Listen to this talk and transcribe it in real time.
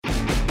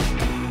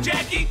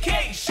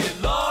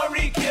Cation,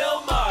 Laurie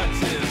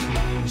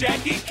Kilmartin.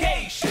 Jackie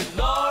Cation,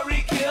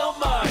 Laurie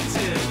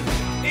Kilmartin.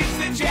 It's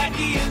the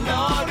Jackie and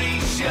Laurie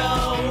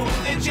Show.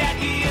 The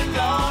Jackie and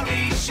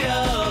Laurie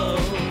Show.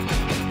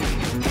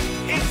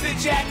 It's the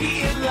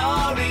Jackie and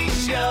Laurie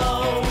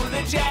Show.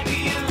 The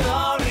Jackie and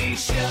Laurie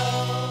Show.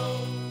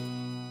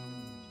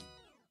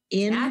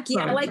 Jackie,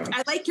 I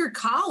like your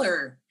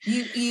collar.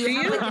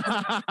 You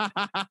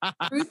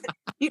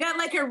got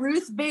like a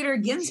Ruth Bader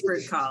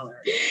Ginsburg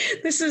collar.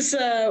 This is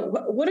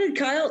what did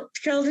Kyle?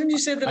 Didn't you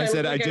say that? I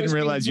said I didn't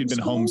realize you'd been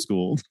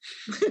homeschooled.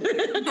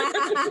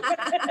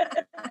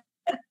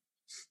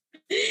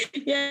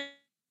 Yeah.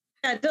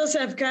 It does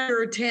have kind of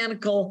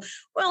botanical.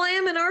 Well, I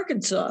am in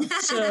Arkansas,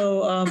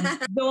 so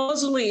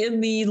mostly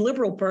in the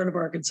liberal part of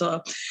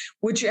Arkansas,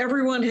 which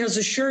everyone has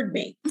assured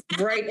me,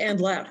 right and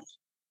left.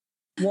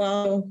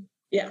 Well,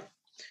 yeah.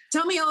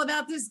 Tell me all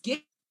about this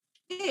gig.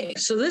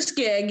 So this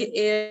gig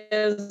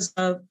is,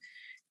 and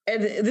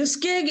this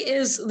gig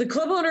is the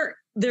club owner.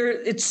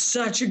 It's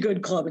such a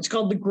good club. It's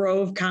called the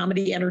Grove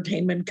Comedy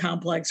Entertainment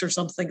Complex or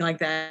something like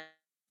that.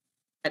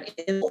 And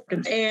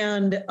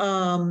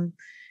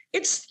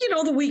it's,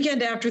 the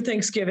weekend after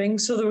Thanksgiving.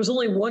 So there was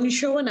only one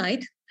show a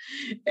night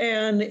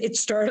and it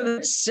started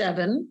at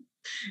 7.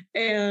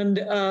 And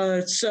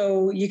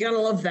so you got to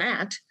love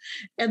that.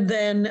 And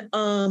then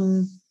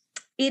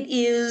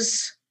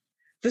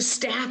the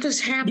staff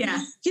is happy.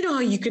 Yeah. You know how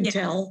you can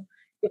tell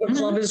if a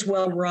club is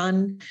well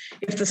run,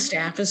 if the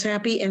staff is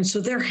happy. And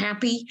so they're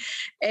happy.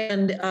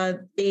 And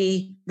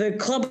the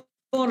club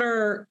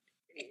owner,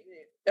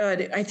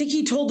 I think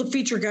he told the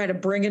feature guy to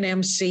bring an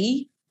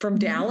MC from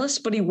Dallas,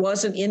 but he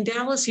wasn't in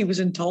Dallas. He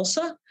was in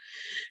Tulsa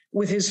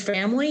with his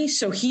family.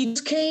 So he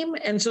came.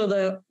 And so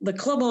the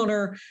club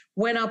owner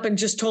went up and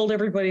just told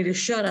everybody to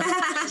shut up,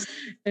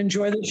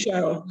 enjoy the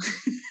show.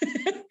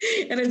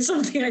 And it's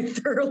something I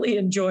thoroughly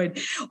enjoyed.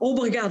 Oh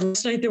my God,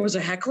 last night there was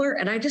a heckler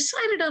and I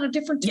decided on a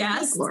different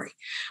technique, Lori.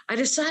 I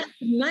decided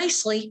to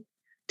nicely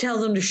tell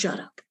them to shut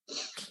up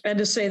and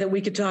to say that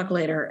we could talk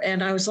later.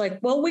 And I was like,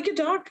 well, we could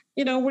talk,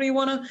 what do you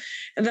want to?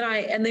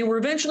 And they were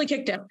eventually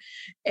kicked out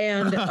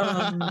and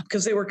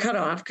because they were cut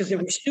off because they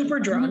were super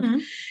drunk. Mm-hmm.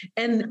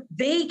 And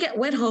they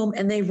went home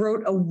and they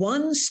wrote a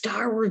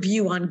 1-star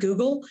review on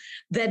Google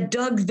that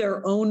dug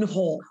their own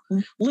hole.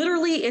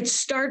 Literally, it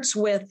starts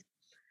with,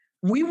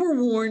 we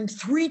were warned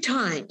 3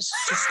 times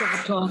to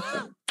stop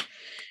talking.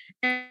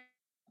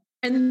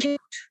 And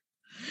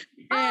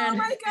oh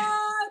my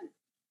God.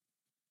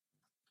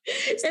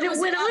 And it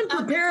went on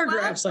for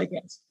paragraphs, I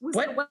guess. Was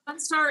it 1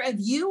 star of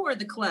you or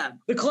the club?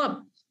 The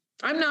club.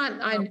 I'm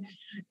not,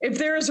 if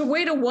there is a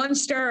way to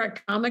 1-star a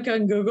comic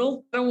on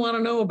Google, I don't want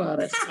to know about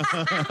it.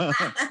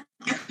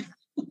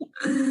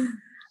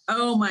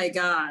 Oh my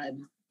God.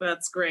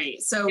 That's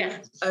great. So,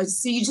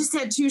 so you just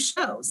had 2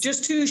 shows.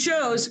 Just 2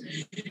 shows.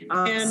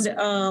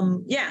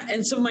 Awesome. And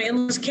and so my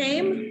in-laws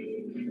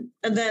came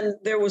and then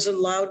there was a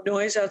loud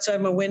noise outside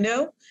my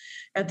window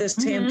at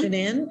this Hampton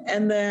Inn.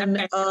 And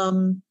then,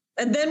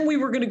 and then we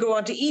were going to go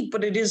out to eat,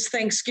 but it is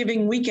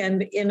Thanksgiving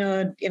weekend in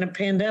a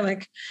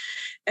pandemic.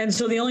 And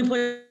so the only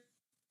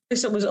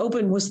place that was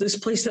open was this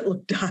place that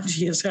looked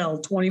dodgy as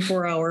hell,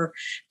 24-hour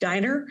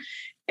diner.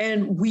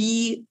 And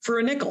we, for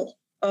a nickel,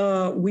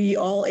 we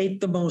all ate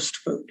the most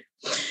food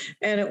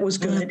and it was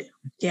good.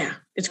 Yeah.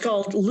 It's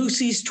called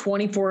Lucy's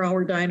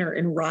 24-hour diner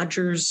in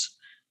Rogers,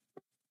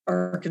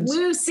 Arkansas.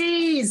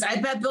 Lucy's. I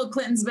bet Bill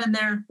Clinton's been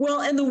there.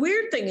 Well, and the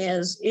weird thing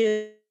is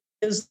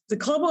the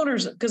club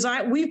owners, because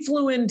I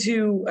flew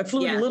into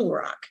Little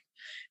Rock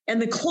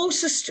and the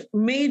closest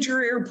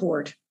major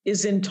airport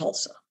is in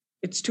Tulsa.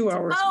 It's 2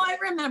 hours. Oh, away.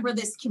 I remember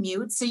this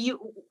commute. So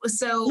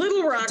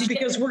Little Rock,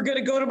 because we're going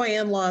to go to my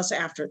in-laws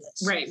after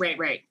this. Right.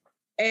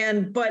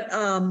 But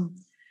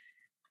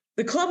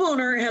the club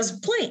owner has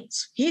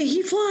planes.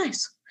 He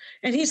flies.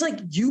 And he's like,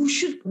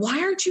 why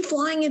aren't you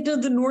flying into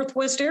the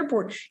Northwest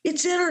Airport?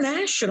 It's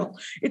international.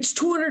 It's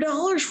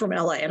 $200 from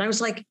LA. And I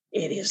was like,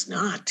 it is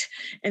not.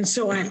 And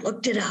so I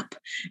looked it up.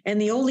 And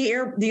the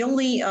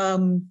only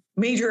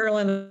major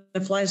airline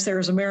that flies there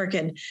is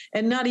American,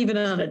 and not even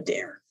on a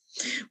dare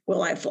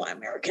will I fly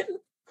American.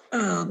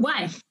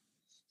 Why?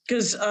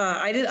 Because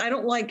I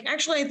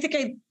think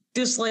I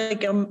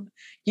dislike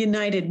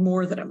United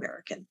more than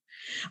American.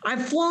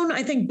 I've flown,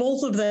 I think,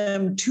 both of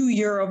them to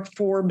Europe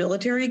for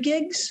military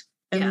gigs.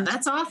 And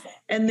that's awful.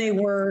 And they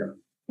were,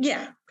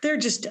 they're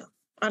just dumb.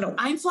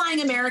 I'm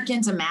flying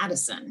American to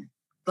Madison.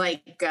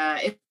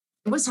 It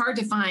was hard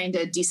to find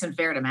a decent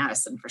fare to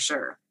Madison for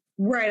sure.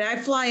 Right. I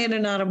fly in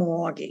and out of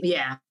Milwaukee.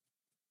 Yeah.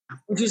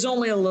 Which is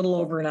only a little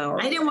over an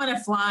hour. I didn't want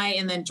to fly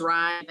and then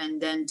drive and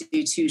then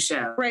do 2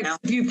 shows. Right.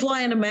 If you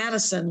fly into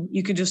Madison,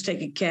 you could just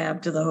take a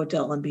cab to the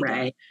hotel and be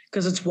done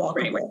because it's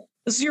walkable. Right.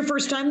 This is your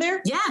first time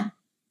there? Yeah.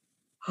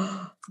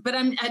 But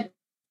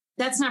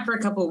that's not for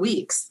a couple of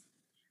weeks.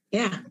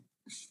 Yeah.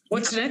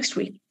 What's next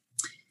week?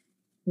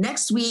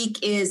 Next week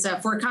is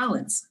Fort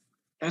Collins.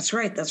 That's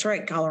right.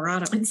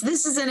 Colorado.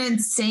 This is an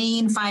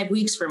insane 5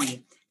 weeks for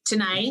me.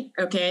 Tonight,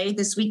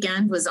 this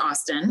weekend was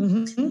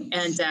Austin. Mm-hmm.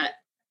 And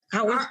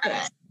how was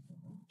that?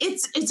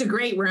 it's a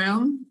great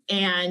room,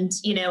 and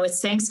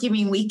it's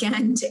Thanksgiving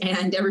weekend,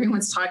 and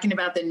everyone's talking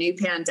about the new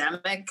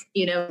pandemic,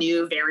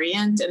 new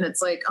variant, and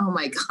it's like, oh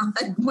my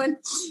God, when,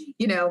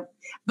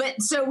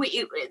 But so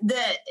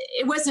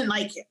it wasn't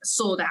like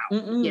sold out,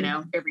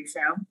 every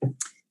show,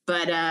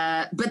 but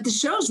the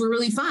shows were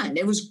really fun.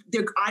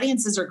 The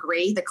audiences are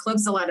great. The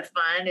club's a lot of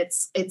fun.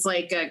 It's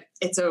like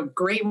it's a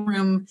great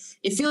room.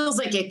 It feels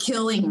like a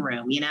killing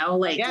room,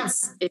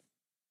 it's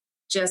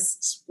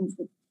just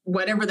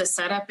whatever the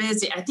setup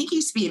is. I think it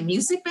used to be a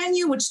music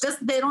venue, which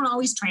they don't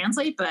always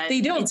translate, but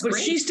they don't. But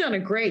great. She's done a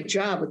great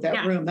job with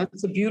that room.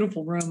 That's a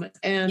beautiful room,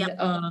 and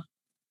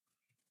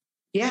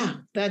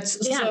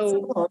that's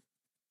so cool.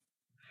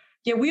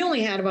 Yeah, we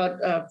only had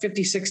about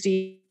 50,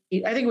 60.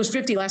 I think it was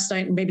 50 last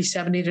night, and maybe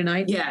 70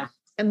 tonight. Yeah,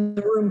 and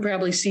the room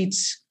probably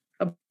seats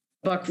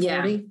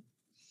 $140.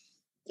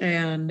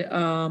 And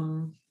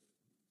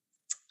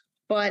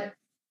but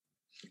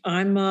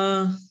I'm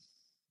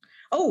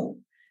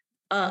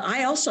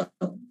I also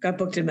got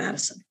booked in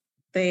Madison.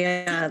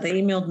 They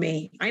emailed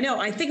me. I know.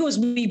 I think it was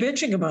me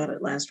bitching about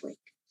it last week.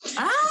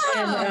 Oh.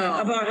 And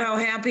about how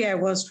happy I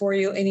was for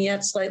you, and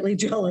yet slightly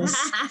jealous.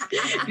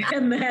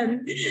 and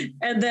then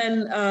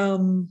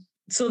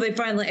so they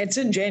finally. It's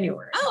in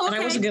January, and I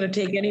wasn't going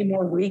to take any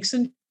more weeks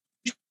in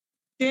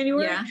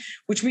January,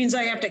 which means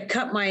I have to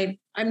cut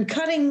I'm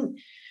cutting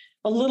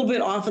a little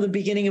bit off of the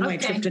beginning of my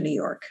trip to New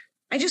York.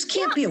 I just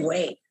can't be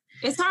away.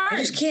 It's hard. I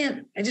just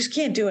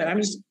can't do it. I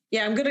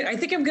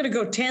think I'm gonna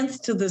go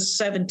 10th to the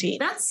 17th.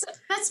 That's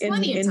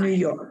plenty of time. In New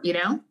York.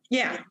 Yeah.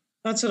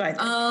 That's what I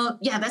think.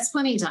 That's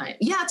plenty of time.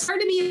 Yeah, it's hard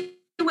to be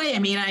away. I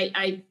mean,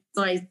 I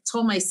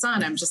told my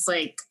son, I'm just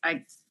like,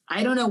 I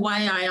don't know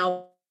why I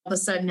all of a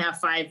sudden have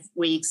 5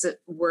 weeks at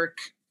work.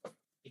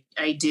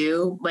 I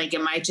do, like,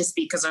 it might just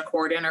be because of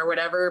Corden or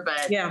whatever,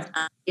 but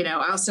I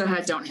also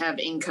don't have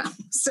income,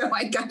 so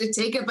I got to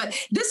take it. But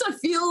this would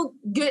feel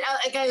good.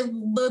 Like, I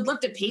would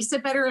love to pace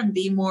it better and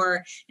be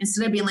more,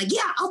 instead of being like,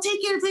 yeah, I'll take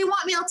it if they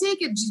want me, I'll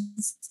take it.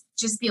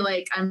 Just be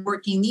like, I'm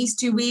working these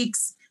 2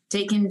 weeks,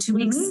 taking 2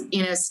 weeks,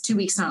 it's 2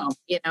 weeks home,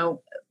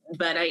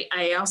 But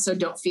I also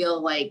don't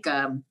feel like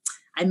I'm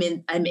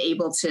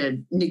able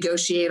to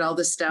negotiate all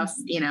this stuff,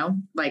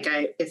 Like,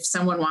 if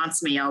someone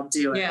wants me, I'll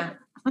do it.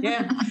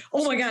 Yeah.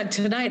 Oh my God.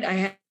 Tonight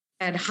I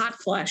had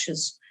hot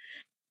flashes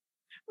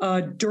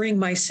during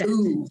my set.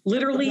 Ooh.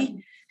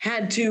 Literally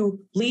had to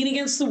lean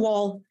against the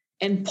wall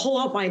and pull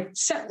out my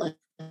set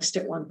list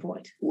at one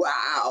point.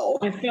 Wow.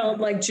 I felt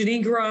like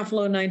Janine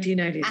Garofalo,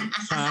 1990.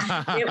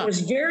 It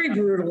was very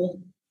brutal.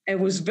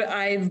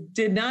 I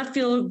did not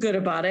feel good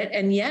about it.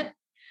 And yet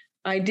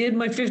I did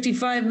my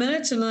 55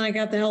 minutes and then I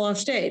got the hell off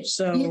stage.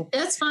 So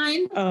that's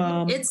fine.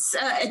 It's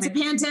a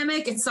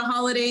pandemic. It's the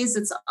holidays.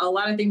 It's a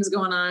lot of things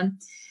going on.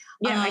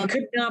 Yeah, I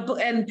could not.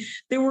 And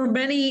there were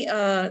many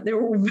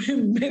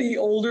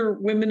older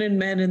women and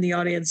men in the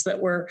audience that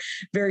were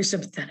very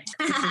sympathetic.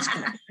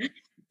 I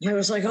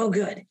was like, oh,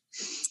 good.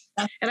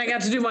 And I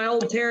got to do my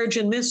old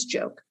Terrigen Mist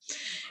joke.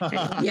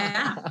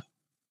 Yeah.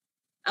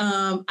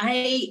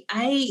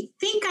 I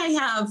think I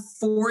have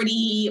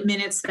 40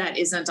 minutes that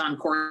isn't on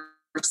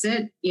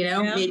corset,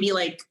 maybe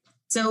like,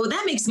 so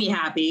that makes me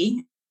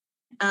happy.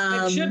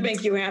 It should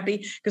make you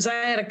happy, because I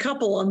had a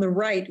couple on the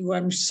right who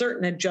I'm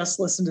certain had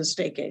just listened to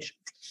Staycation.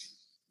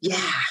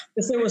 Yeah.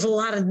 Because there was a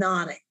lot of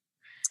nodding.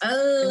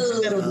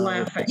 Instead of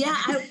laughing. Yeah.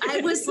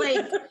 I was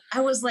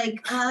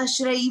like,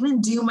 should I even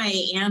do my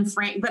Anne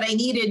Frank? But I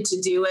needed to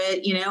do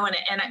it,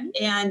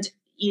 and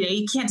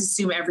you can't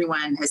assume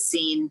everyone has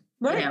seen,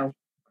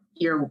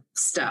 your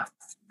stuff.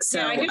 So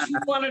yeah, I just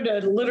wanted to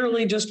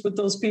literally just with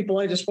those people,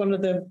 I just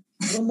wanted them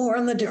a little more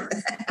in the dark,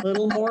 a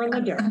little more in the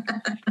dark.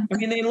 I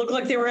mean, they looked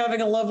like they were having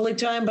a lovely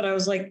time, but I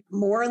was like,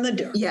 more in the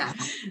dark. Yeah.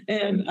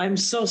 And I'm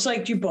so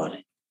psyched you bought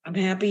it. I'm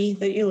happy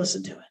that you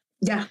listened to it.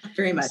 Yeah,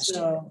 very much.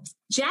 So,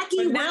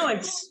 Jackie, now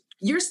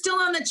you're still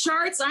on the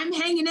charts. I'm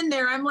hanging in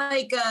there. I'm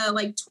like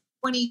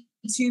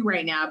 22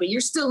 right now, but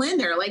you're still in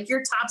there, like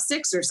you're top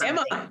 6 or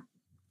something. Am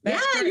I? Yeah,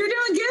 you're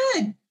doing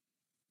good.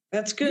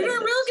 That's good. You're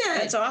doing real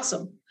good. That's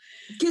awesome.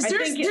 Because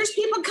there's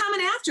people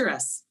coming after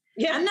us.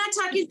 Yeah. I'm not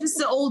talking just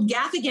the old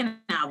Gaffigan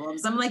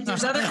albums. I'm like,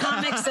 there's other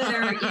comics that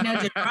are,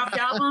 just dropped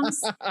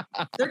albums.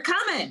 They're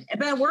coming,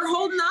 but we're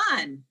holding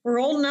on. We're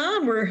holding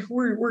on.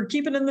 We're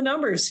keeping in the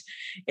numbers.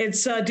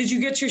 It's did you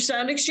get your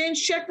Sound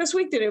Exchange check this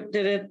week? Did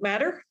it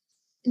matter?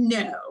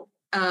 No.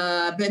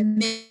 But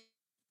maybe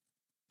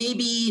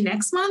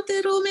next month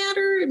it'll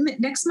matter.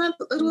 Next month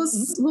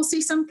we'll see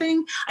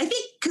something. I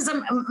think because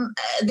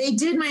they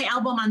did my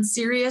album on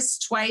Sirius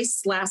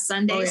twice last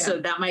Sunday, so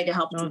that might have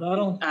helped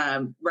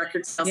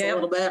record sales a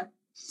little bit.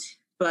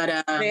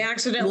 But they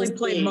accidentally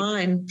played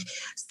mine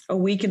a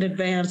week in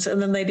advance,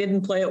 and then they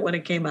didn't play it when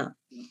it came out.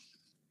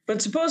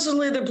 But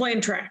supposedly they're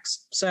playing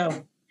tracks,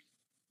 so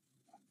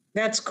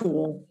that's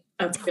cool.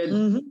 That's good.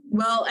 Mm-hmm.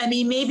 Well, I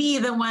mean, maybe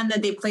the one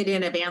that they played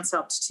in advance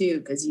helped too,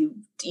 because you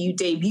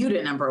debuted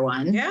at number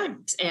 1. Yeah.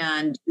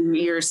 And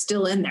you're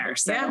still in there.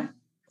 So. Yeah.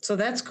 So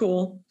that's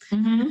cool.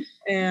 Mm-hmm.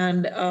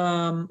 And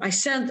I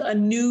sent a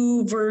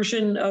new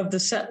version of the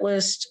set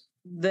list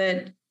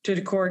that to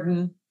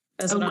Corden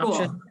as an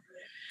option.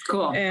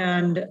 Cool.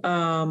 And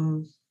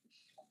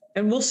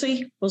we'll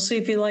see. We'll see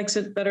if he likes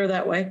it better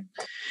that way.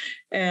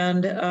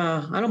 And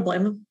I don't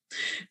blame him.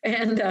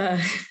 And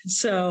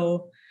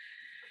so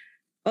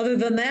other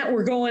than that,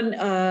 we're going,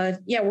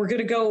 we're going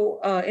to go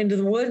into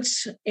the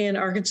woods in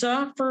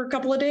Arkansas for a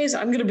couple of days.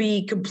 I'm going to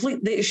be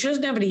she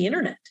doesn't have any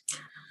internet.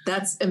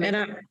 That's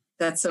amazing.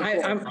 That's so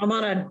cool.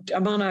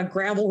 I'm on a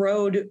gravel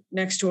road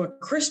next to a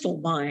crystal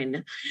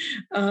mine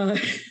in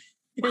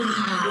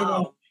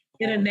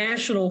a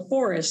national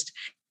forest.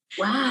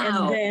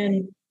 Wow.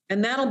 And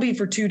that'll be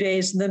for 2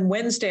 days. And then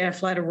Wednesday I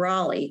fly to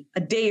Raleigh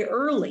a day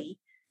early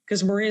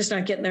because Maria's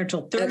not getting there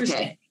till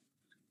Thursday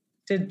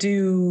to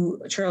do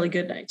Charlie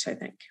Goodnights, I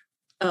think.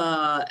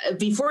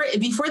 Before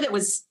that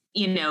was,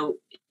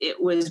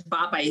 it was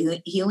bought by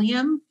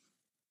Helium.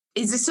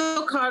 Is it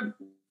still called?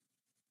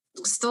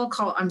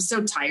 I'm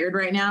so tired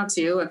right now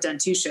too. I've done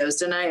 2 shows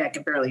tonight. I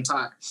can barely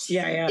talk.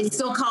 Yeah. It's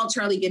still called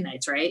Charlie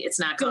Goodnights, right? It's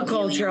not still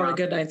called Charlie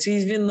Goodnights,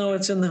 even though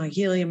it's in the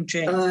Helium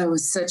chain. Oh, it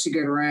was such a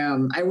good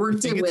room. I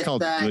worked it with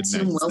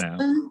Tim Wilson.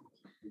 Now.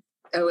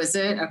 Oh, is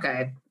it?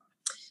 Okay.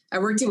 I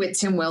worked it with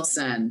Tim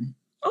Wilson.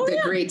 Oh, the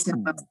great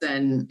Tim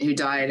Wilson, who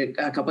died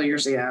a couple of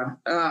years ago.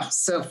 Oh,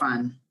 so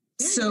fun.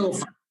 So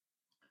fun.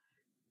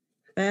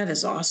 That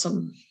is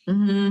awesome.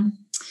 Mm-hmm.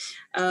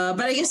 But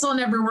I guess I'll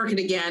never work it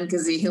again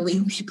because the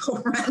Helium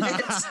people run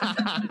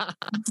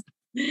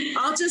it.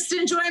 I'll just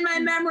enjoy my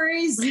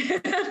memories.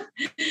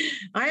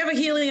 I have a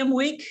Helium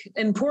week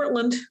in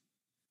Portland.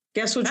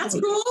 Guess what? That's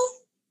cool.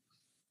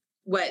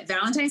 What,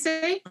 Valentine's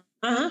Day?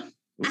 Uh-huh.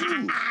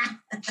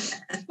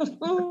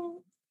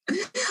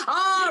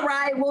 All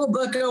right, we'll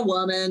book a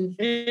woman.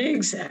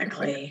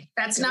 Exactly.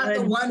 That's not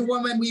the one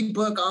woman we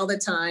book all the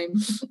time.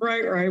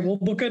 Right. We'll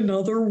book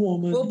another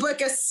woman. We'll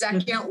book a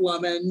second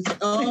woman.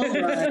 All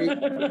right.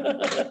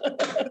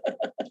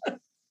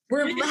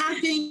 We're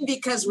laughing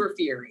because we're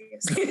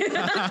furious.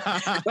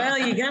 Well,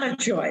 you got a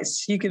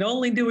choice. You can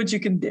only do what you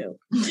can do.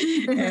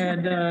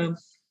 And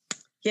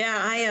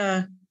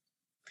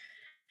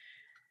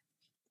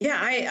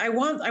I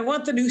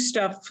want the new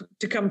stuff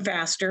to come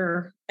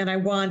faster, and I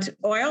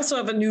also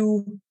have a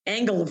new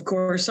angle, of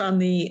course, on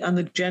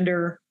the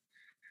gender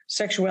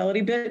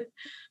sexuality bit.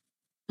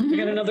 Mm-hmm. I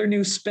got another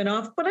new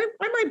spinoff, but I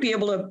might be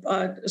able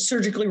to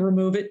surgically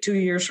remove it 2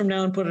 years from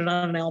now and put it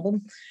on an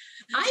album.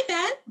 I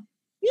bet.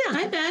 Yeah,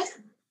 I bet.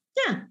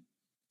 Yeah,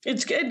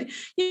 it's good.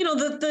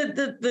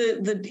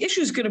 The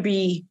issue is going to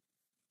be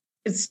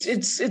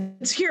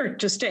it's here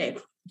to stay.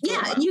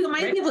 Yeah, you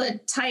might be able to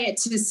tie it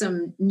to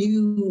some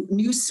new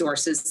news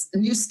sources,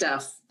 new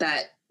stuff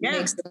that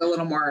makes it a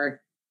little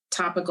more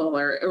topical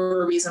or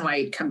a reason why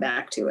you'd come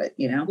back to it,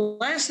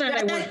 Last night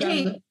I worked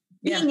on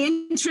being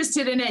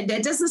interested in it.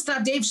 That doesn't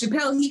stop Dave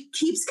Chappelle. He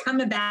keeps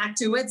coming back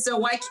to it. So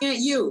why can't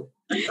you?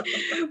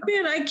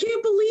 Man, I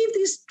can't believe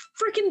these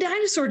freaking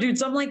dinosaur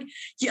dudes. I'm like,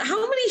 how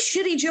many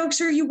shitty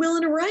jokes are you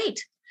willing to write?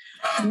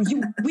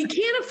 We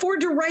can't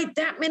afford to write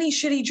that many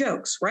shitty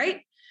jokes,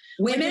 right?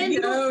 Women?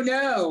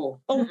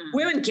 No. Oh,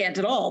 women can't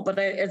at all. But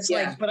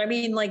I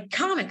mean, like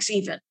comics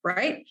even,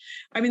 right?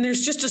 I mean,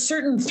 there's just a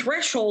certain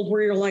threshold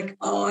where you're like,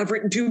 oh, I've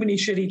written too many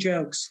shitty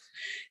jokes.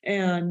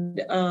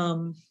 And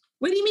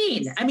what do you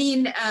mean? I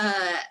mean,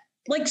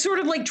 sort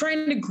of like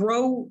trying to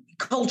grow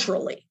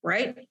culturally,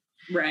 right?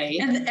 Right.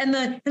 And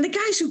the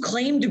guys who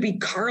claim to be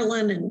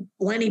Carlin and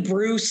Lenny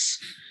Bruce.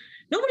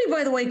 Nobody,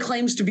 by the way,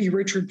 claims to be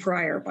Richard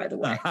Pryor, by the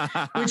way,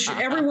 which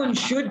everyone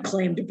should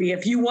claim to be.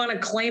 If you want to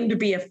claim to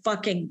be a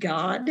fucking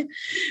god,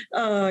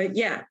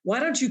 why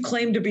don't you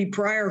claim to be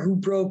Pryor, who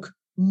broke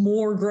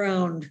more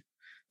ground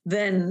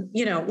than,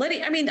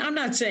 Lenny? I mean, I'm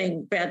not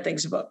saying bad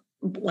things about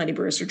Lenny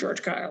Bruce or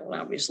George Carlin,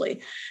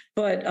 obviously,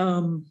 but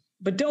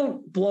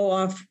don't blow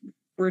off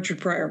Richard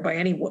Pryor by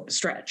any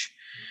stretch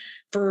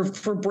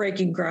for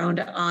breaking ground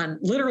on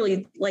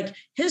literally, like,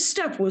 his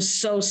stuff was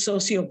so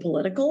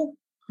socio-political.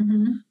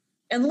 Mm-hmm.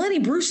 And Lenny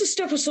Bruce's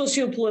stuff was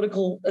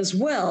sociopolitical as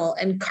well.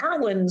 And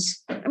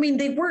Carlin's, I mean,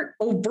 they weren't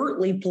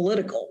overtly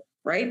political,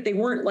 right? They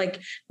weren't like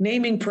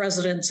naming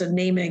presidents and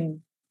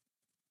naming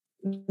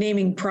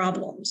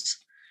problems.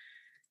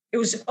 It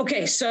was,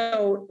 okay,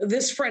 so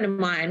this friend of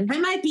mine. I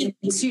might be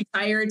too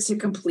tired to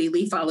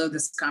completely follow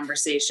this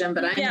conversation,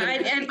 but I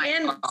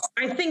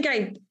think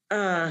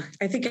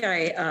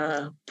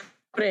I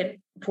put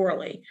it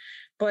poorly.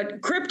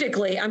 But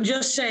cryptically, I'm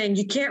just saying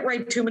you can't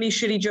write too many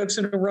shitty jokes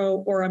in a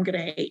row or I'm going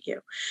to hate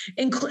you.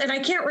 And I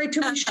can't write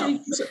too many shitty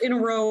jokes in a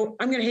row.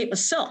 I'm going to hate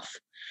myself.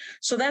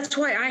 So that's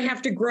why I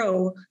have to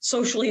grow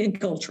socially and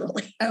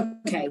culturally.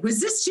 Okay. Was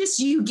this just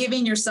you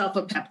giving yourself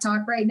a pep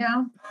talk right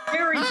now?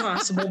 Very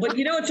possible. But,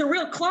 it's a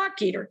real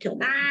clock eater,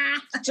 Kilmer.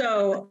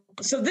 So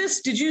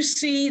did you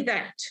see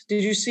that?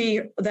 Did you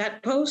see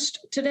that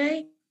post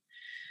today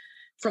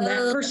from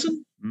that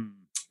person?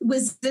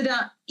 Was it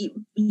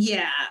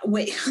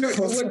wait.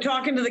 We're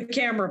talking to the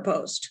camera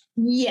post.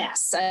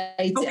 Yes, I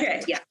did.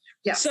 Okay.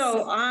 Yeah.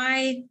 So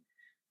I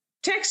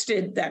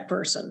texted that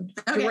person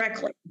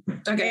directly.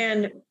 Okay.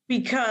 And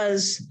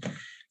because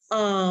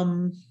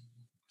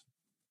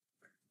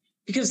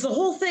because the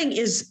whole thing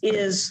is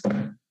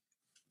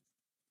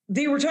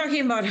they were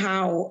talking about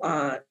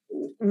how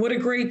what a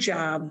great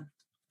job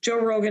Joe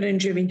Rogan and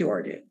Jimmy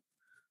Dore do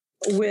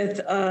with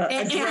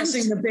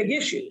addressing the big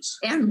issues.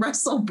 And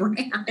Russell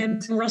Brand.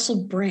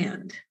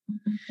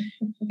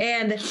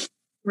 And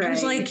I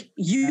was like,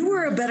 you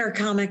were a better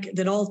comic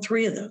than all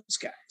three of those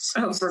guys.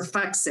 Oh, for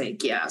fuck's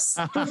sake, yes.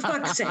 For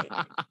fuck's sake.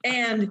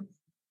 And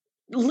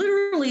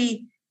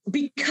literally,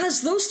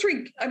 because those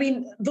two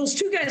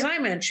guys I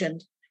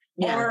mentioned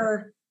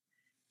they're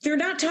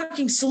not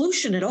talking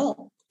solution at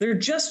all. They're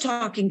just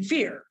talking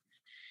fear.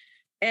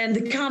 And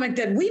the comic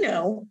that we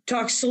know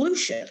talks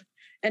solution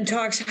and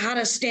talks how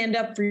to stand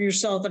up for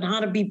yourself and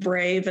how to be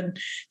brave and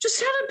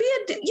just how to be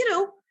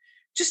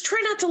just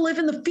try not to live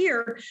in the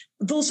fear.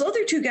 Those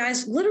other two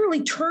guys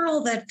literally turn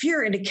all that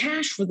fear into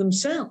cash for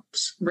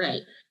themselves.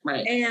 Right.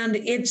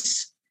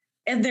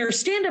 And their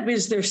stand-up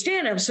is their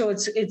stand-up. So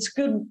it's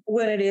good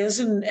when it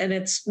is, and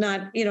it's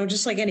not,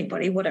 just like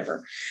anybody,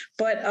 whatever.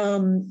 But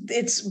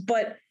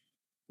but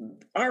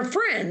our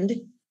friend,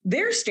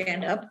 their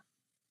stand-up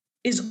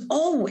is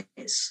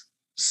always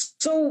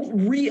so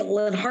real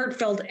and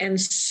heartfelt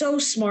and so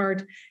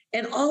smart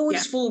and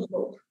always full of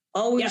hope.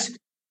 Always,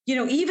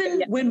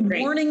 even when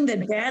warning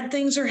that bad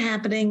things are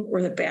happening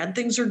or that bad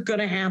things are going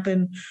to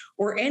happen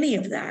or any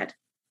of that,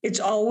 it's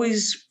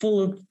always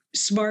full of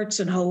smarts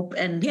and hope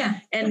and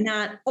not,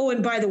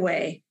 and by the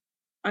way,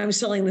 I'm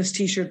selling this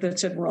t-shirt that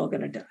said we're all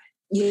going to die.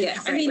 Yeah.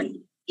 I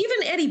mean,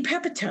 even Eddie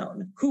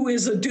Pepitone, who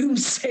is a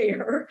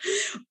doomsayer,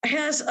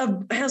 has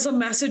a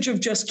message of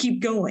just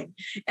keep going.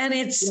 And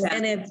it's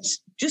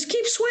just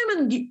keep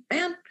swimming,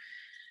 man.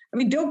 I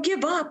mean, don't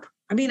give up.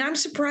 I mean, I'm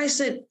surprised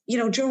that,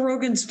 Joe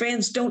Rogan's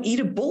fans don't eat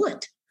a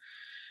bullet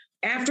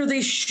after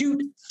they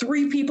shoot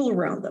 3 people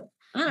around them.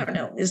 I don't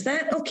know. Is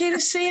that okay to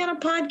say on a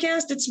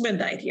podcast? It's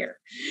midnight here.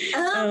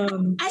 I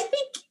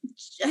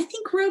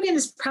think Rogan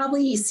is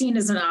probably seen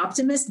as an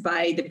optimist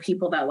by the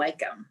people that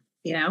like him,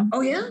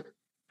 Oh yeah.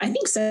 I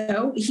think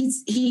so.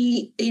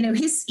 He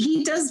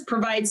does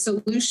provide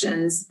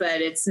solutions,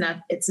 but it's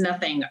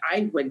nothing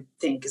I would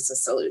think is a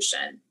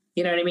solution.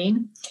 You know what I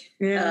mean?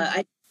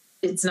 Yeah.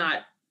 It's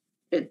not,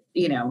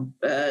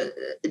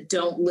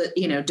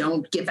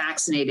 don't get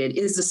vaccinated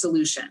is a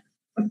solution.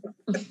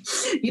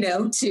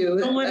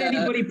 Don't let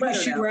anybody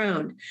push you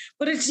around.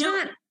 But it's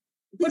not.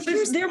 But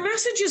their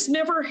messages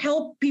never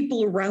help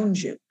people around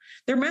you.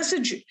 The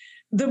message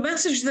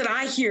that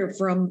I hear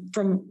from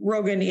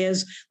Rogan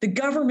is the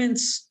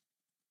government's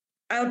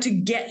out to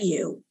get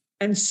you,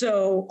 and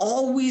so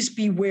always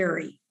be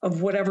wary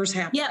of whatever's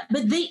happening. Yeah,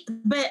 but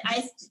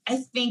I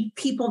think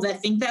people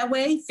that think that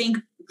way think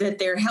that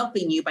they're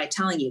helping you by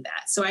telling you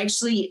that. So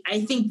actually,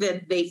 I think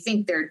that they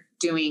think they're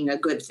doing a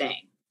good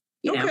thing.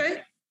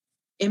 Okay.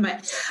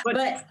 But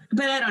I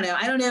don't know.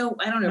 I don't know.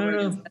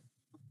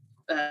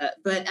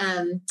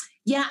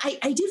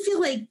 I do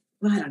feel like,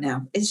 I don't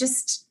know. It's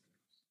just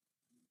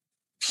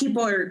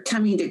people are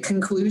coming to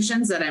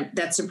conclusions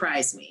that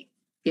surprise me,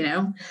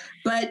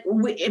 but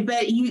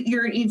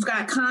you've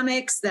got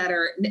comics that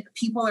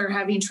people are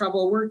having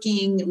trouble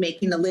working,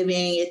 making a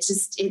living. It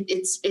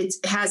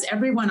has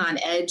everyone on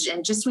edge.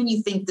 And just when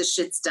you think the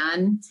shit's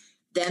done,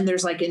 then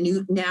there's like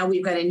now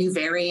we've got a new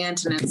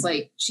variant, and it's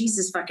like,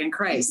 Jesus fucking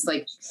Christ.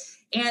 Like,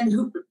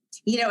 and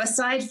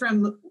aside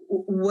from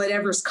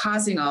whatever's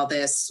causing all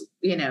this,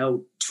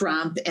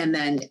 Trump and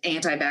then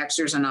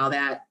anti-vaxxers and all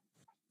that,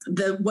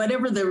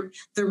 whatever the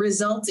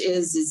result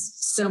is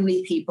so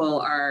many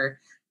people are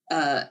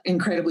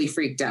incredibly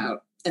freaked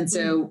out. And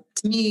so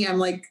to me, I'm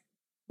like,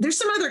 there's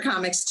some other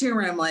comics too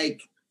where I'm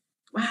like,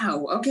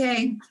 wow,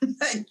 okay.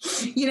 I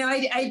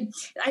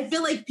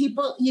feel like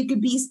people,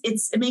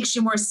 it makes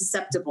you more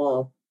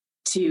susceptible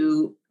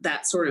to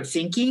that sort of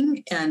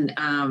thinking. And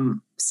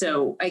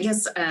so I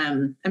guess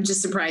I'm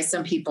just surprised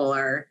some people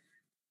are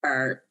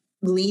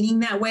leaning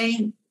that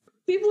way.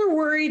 People are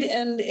worried,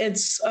 and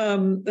it's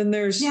and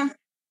there's and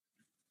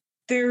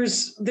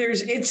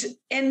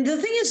the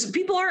thing is,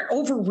 people aren't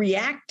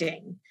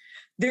overreacting.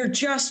 They're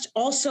just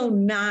also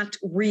not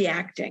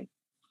reacting,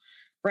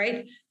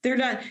 right? They're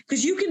not,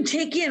 because you can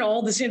take in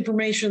all this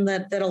information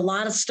that a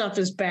lot of stuff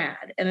is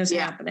bad and is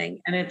happening,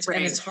 and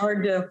it's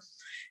hard to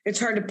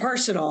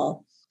parse it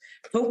all.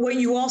 But what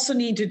you also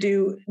need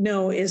to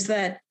know is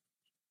that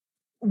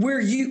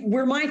where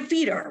my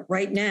feet are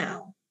right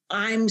now,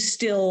 I'm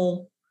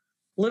still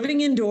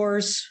living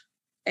indoors,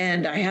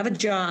 and I have a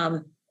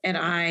job, and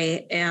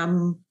I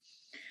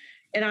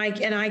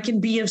can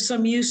be of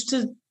some use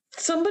to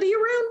somebody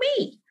around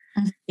me,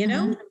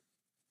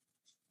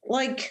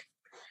 Like,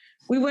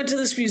 we went to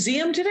this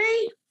museum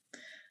today.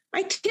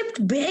 I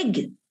tipped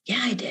big. Yeah,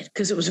 I did,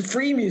 because it was a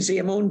free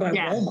museum owned by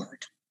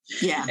Walmart.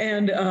 Yeah.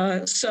 And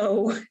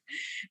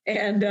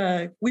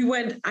we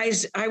went, I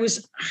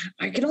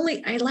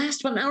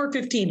last about an hour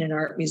 15 in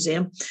art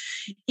museum,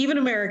 even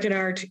American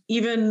art,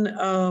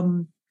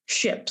 even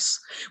ships.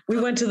 We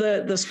went to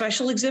the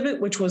special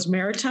exhibit, which was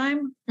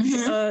maritime.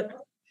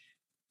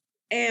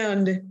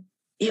 And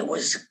it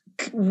was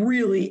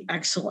really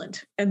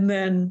excellent. And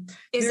then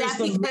is that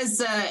because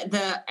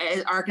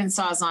the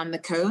Arkansas is on the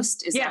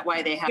coast? Is that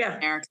why they have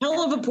American?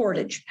 Hell of a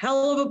portage.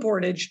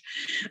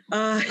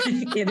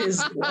 It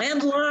is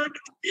landlocked,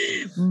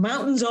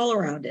 mountains all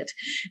around it.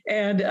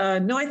 And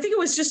no, I think it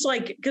was just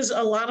like, because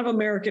a lot of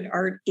American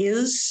art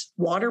is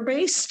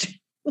water-based.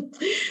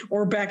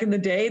 Or back in the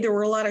day, there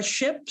were a lot of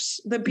ships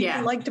that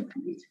people liked to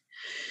paint.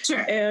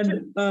 Sure.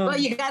 And well,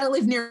 you got to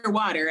live near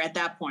water at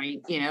that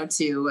point, to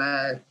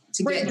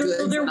get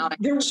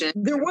goods.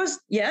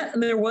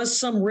 There was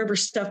some river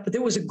stuff, but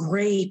there was a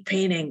great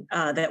painting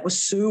that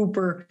was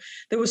super.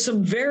 There was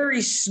some very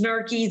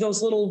snarky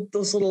those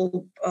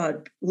little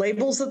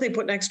labels that they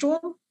put next to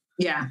them.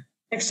 Yeah.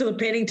 Next to the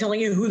painting, telling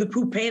you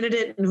who painted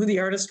it and who the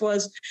artist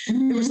was.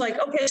 Mm-hmm. It was like,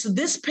 okay, so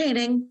this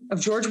painting of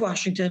George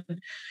Washington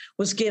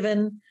was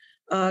given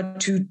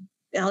to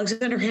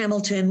Alexander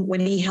Hamilton when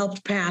he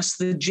helped pass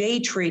the Jay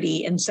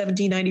Treaty in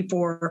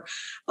 1794,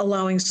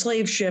 allowing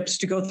slave ships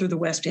to go through the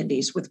West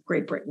Indies with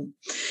Great Britain.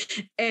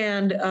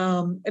 And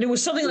it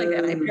was something like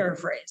that. I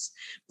paraphrase.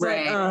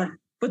 Right.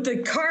 But the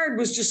card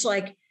was just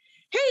like,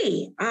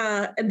 hey,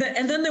 and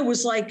then there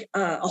was like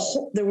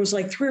there was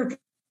like 3 or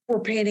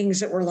 4 paintings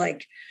that were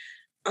like,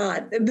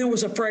 and there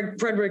was a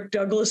Frederick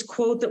Douglass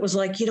quote that was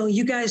like,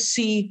 you guys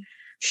see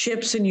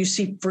ships and you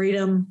see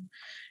freedom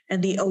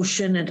and the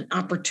ocean and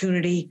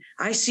opportunity.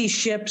 I see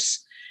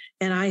ships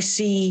and I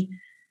see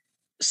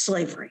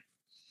slavery.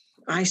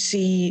 I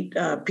see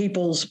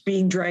peoples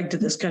being dragged to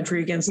this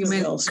country against the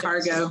will.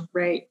 Cargo,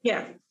 right?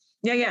 Yeah.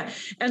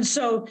 And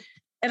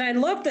I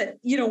love that,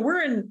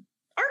 we're in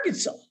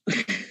Arkansas,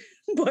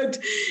 but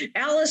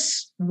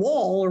Alice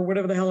Wall, or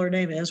whatever the hell her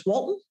name is,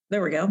 Walton.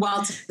 There we go.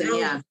 Walton,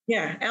 yeah.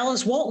 Yeah.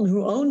 Alice Walton,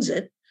 who owns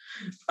it,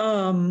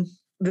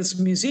 this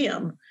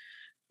museum.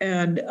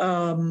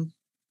 And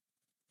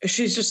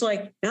she's just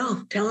like,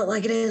 no, tell it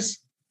like it is.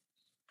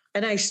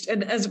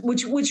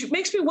 Which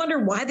makes me wonder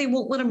why they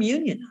won't let them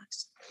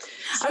unionize.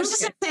 I was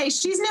just going to say,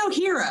 she's no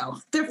hero.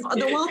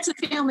 The Walton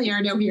family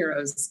are no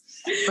heroes.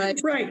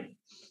 But right.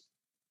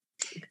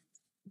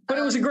 But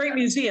it was a great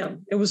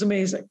museum. It was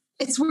amazing.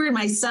 It's weird.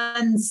 My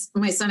son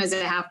is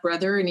a half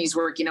brother and he's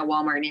working at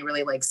Walmart and he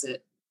really likes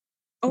it.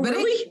 Oh, but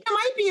really? It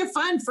might be a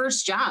fun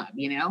first job,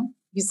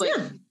 He's like,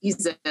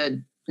 he's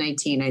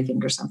 19, I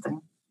think, or something.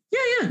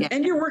 Yeah.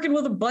 And you're working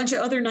with a bunch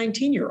of other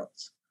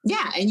 19-year-olds.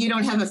 Yeah. And you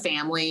don't have a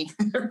family.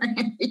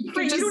 You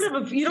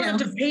don't have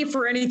to pay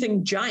for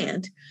anything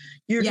giant.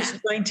 You're just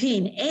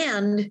 19.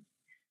 And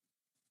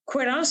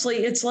quite honestly,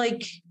 it's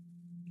like,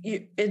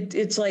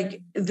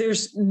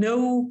 there's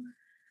no,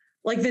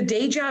 like the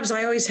day jobs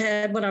I always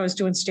had when I was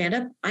doing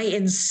stand-up, I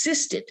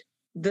insisted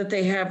that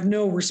they have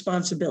no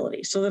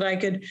responsibility so that I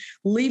could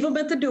leave them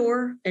at the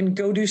door and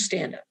go do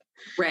stand-up.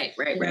 Right.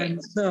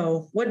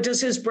 So what does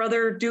his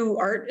brother do,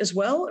 art as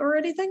well or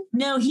anything?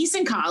 No, he's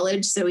in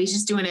college. So he's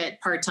just doing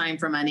it part-time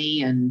for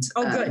money. And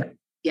good.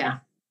 Yeah.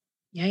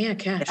 Yeah.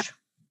 Cash. Yeah.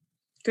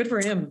 Good for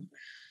him.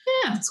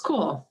 Yeah, it's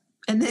cool.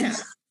 And then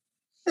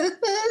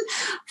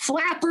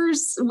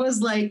Flappers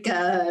was like,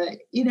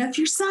 if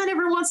your son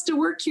ever wants to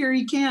work here,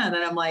 he can.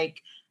 And I'm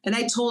like, and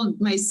I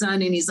told my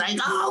son, and he's like,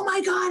 oh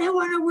my God, I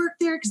want to work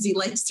there because he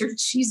likes their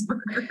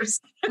cheeseburgers.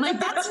 I'm like,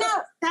 that's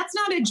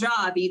not a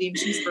job, eating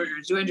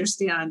cheeseburgers. You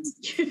understand?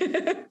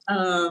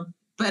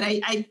 But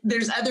I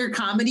there's other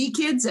comedy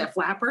kids at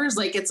Flappers.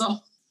 Like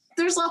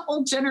there's a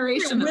whole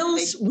generation.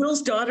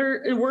 Will's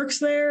daughter works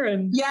there,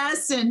 and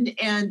yes, and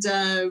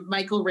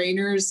Michael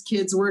Rayner's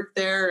kids work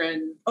there,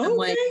 and I'm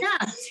like,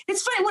 yeah,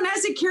 it's funny. When I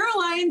was at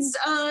Caroline's,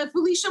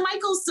 Felicia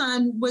Michael's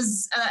son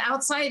was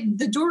outside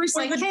the door. He's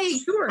like, "Hey,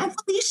 I'm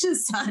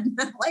Felicia's son."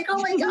 I'm like,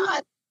 oh my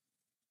God,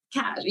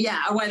 Cash.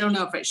 Yeah, I don't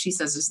know if she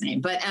says his name,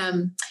 but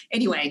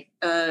anyway,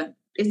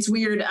 it's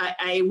weird.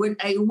 I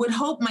would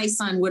hope my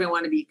son wouldn't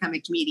want to become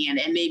a comedian,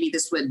 and maybe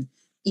this would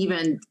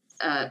even.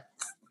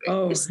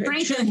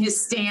 Strengthen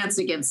his stance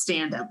against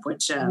stand-up,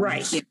 which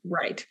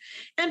right.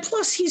 And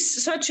plus he's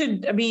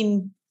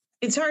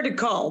it's hard to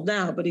call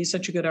now, but he's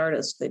such a good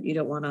artist that you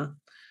don't want to.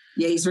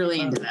 Yeah, he's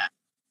really into that.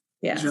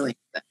 Yeah. He's really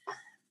into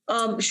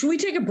that. Should we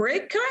take a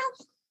break, Kyle?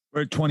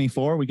 We're at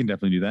 24. We can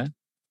definitely do that.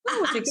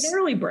 We'll take an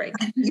early break.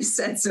 You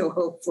said so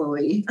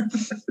hopefully.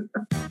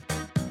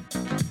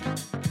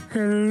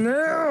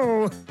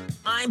 Hello,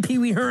 I'm Pee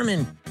Wee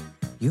Herman.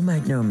 You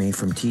might know me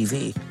from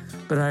TV,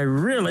 but I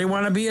really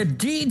want to be a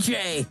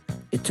DJ.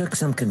 It took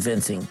some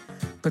convincing,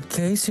 but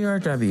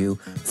KCRW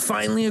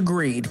finally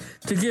agreed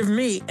to give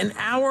me an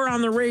hour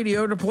on the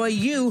radio to play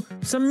you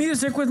some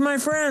music with my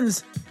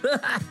friends.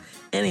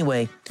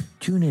 Anyway,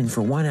 tune in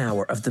for 1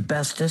 hour of the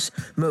bestest,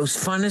 most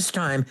funnest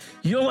time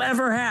you'll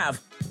ever have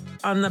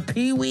on the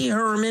Pee Wee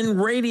Herman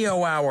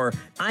Radio Hour.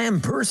 I am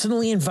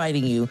personally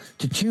inviting you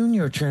to tune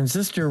your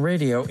transistor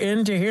radio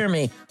in to hear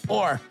me,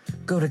 or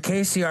go to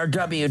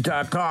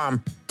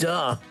kcrw.com.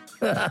 Duh.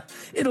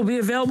 It'll be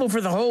available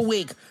for the whole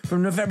week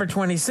from November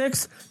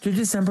 26th to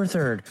December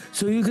 3rd.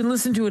 So you can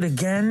listen to it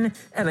again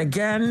and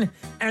again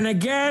and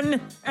again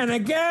and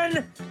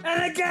again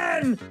and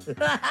again.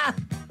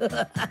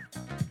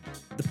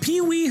 The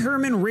Pee Wee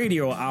Herman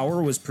Radio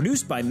Hour was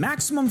produced by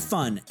Maximum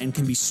Fun and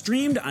can be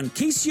streamed on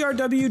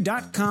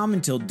KCRW.com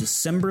until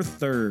December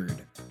 3rd.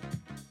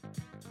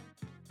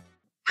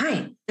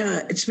 Hi,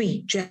 it's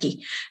me,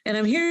 Jackie, and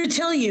I'm here to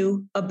tell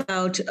you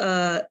about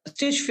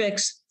Stitch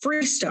Fix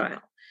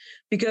Freestyle,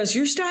 because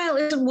your style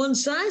isn't one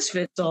size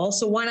fits all,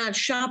 so why not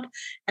shop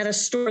at a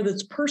store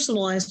that's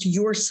personalized to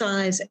your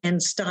size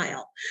and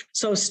style?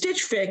 So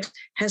Stitch Fix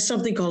has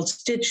something called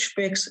Stitch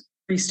Fix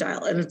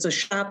Freestyle, and it's a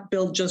shop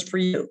built just for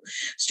you.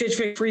 Stitch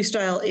Fix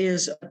Freestyle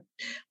is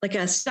like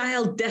a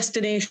style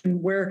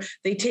destination where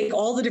they take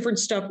all the different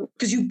stuff,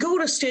 because you go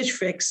to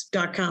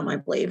stitchfix.com, I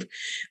believe,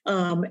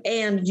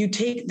 and you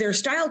take their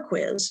style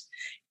quiz.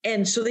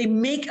 And so they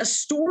make a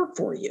store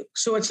for you.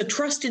 So it's a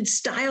trusted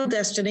style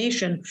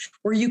destination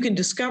where you can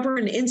discover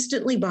and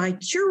instantly buy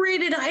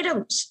curated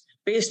items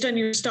based on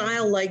your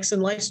style, likes,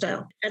 and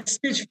lifestyle. At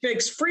Stitch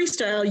Fix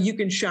Freestyle, you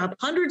can shop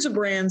hundreds of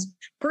brands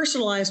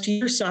personalized to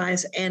your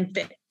size and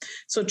fit.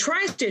 So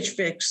try Stitch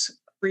Fix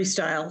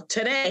Freestyle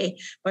today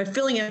by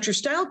filling out your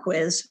style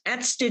quiz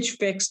at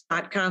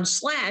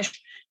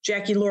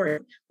stitchfix.com/Jackie Laurie.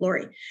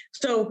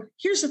 So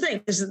here's the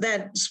thing, is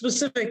that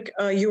specific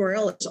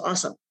URL is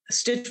awesome.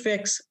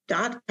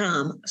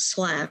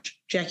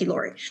 stitchfix.com/Jackie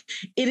Laurie.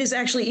 It is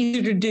actually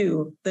easier to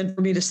do than for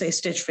me to say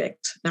Stitch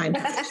Fix 9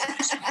 times.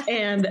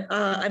 And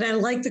I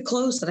like the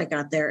clothes that I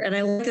got there. And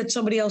I like that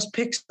somebody else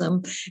picks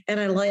them. And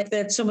I like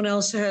that someone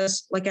else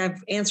has, like, I've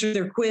answered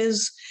their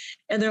quiz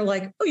and they're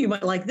like, oh, you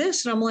might like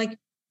this. And I'm like,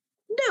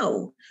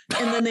 no.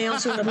 And then they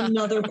also have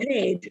another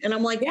page. And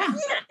I'm like,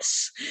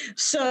 yes.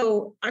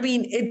 So, I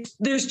mean,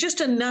 there's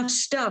just enough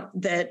stuff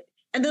that,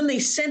 and then they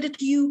send it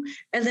to you.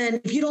 And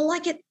then if you don't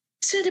like it,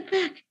 send it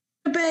back.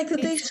 The bag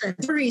that they sent.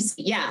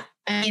 Yeah.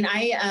 I mean,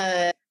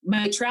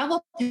 my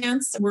travel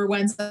pants were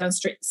ones that on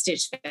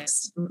Stitch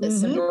Fix,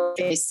 some North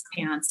Face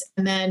pants.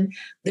 And then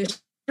the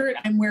shirt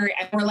I wore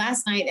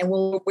last night and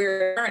will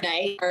wear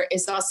tonight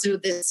is also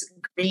this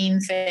green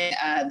thing,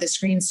 this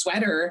green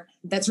sweater.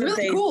 That's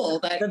really cool.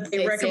 That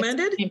they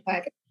recommended?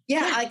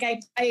 Yeah. Like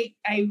I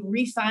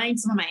refined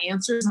some of my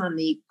answers on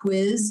the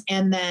quiz,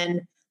 and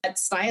then that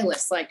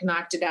stylist like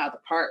knocked it out of the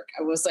park.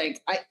 I was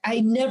like, I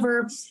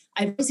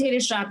always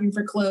hated shopping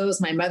for clothes.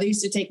 My mother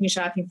used to take me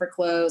shopping for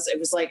clothes. It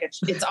was like,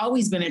 it's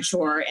always been a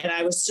chore. And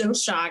I was so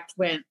shocked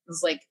when it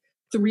was like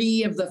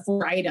 3 of the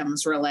 4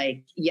 items were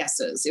like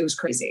yeses. It was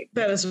crazy.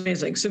 That is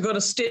amazing. So go to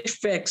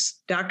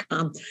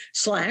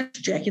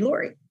stitchfix.com/Jackie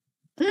Laurie.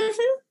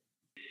 Mm-hmm.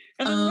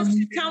 And then what's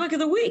the comic of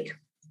the week?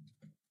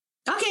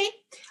 Okay.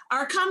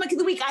 Our comic of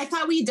the week. I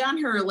thought we'd done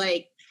her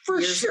like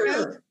for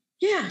sure. Ago.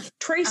 Yeah,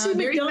 Tracy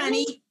McDonald.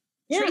 Funny.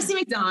 Yeah. Tracy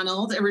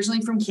McDonald,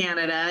 originally from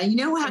Canada. You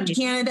know how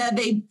Canada,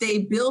 they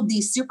build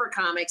these super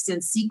comics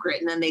in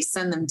secret and then they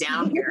send them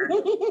down here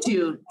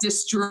to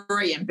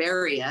destroy and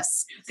bury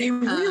us. They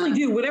really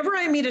do. Whenever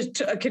I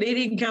meet a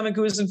Canadian comic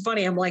who isn't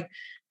funny, I'm like,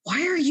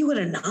 why are you an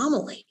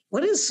anomaly?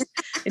 What is,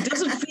 it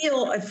doesn't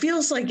feel, it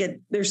feels like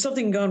there's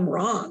something gone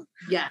wrong.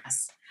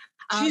 Yes.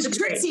 She's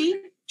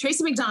Tracy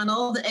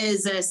McDonald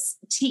is a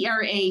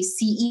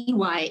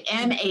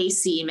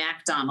TRACEYMAC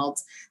MacDonald.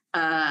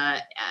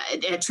 At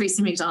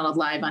Tracy McDonald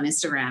Live on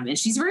Instagram, and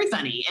she's very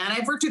funny. And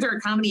I've worked with her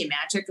at Comedy and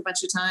Magic a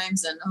bunch of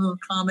times, and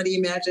Comedy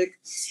and Magic,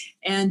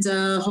 and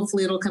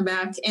hopefully it'll come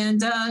back.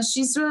 And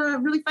she's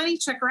really funny.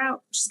 Check her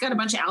out. She's got a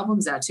bunch of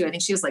albums out too. I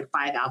think she has like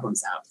 5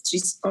 albums out.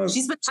 She's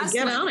been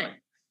get on it.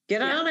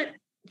 Get on it,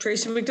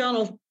 Tracy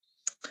McDonald.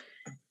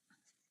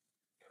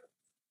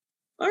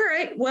 All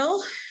right.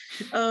 Well,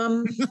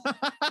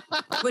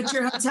 what's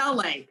your hotel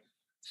like?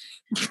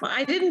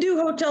 I didn't do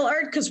hotel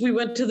art because we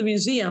went to the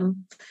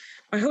museum.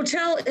 My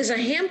hotel is a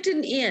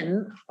Hampton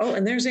Inn. Oh,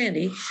 and there's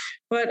Andy.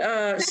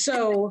 But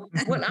so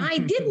what I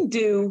didn't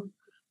do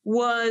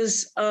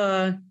was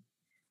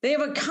they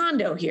have a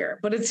condo here,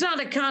 but it's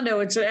not a condo.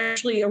 It's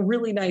actually a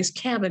really nice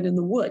cabin in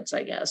the woods,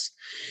 I guess,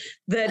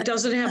 that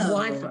doesn't have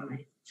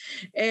Wi-Fi.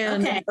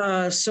 And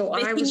so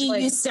I was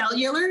like, use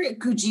cellular?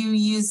 Could you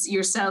use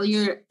your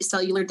cellular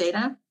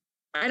data?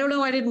 I don't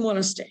know. I didn't want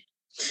to stay.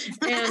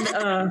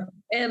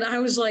 And I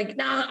was like,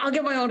 nah, I'll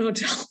get my own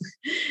hotel.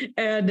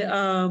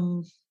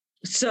 And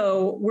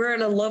so we're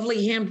at a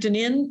lovely Hampton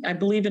Inn, I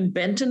believe in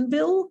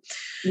Bentonville.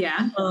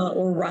 Yeah.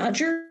 Or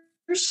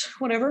Rogers,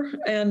 whatever.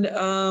 And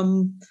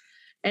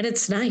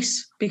it's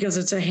nice because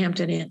it's a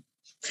Hampton Inn.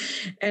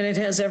 And it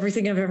has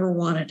everything I've ever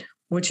wanted,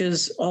 which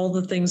is all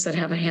the things that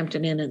have a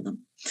Hampton Inn in them.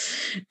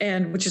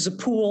 And which is a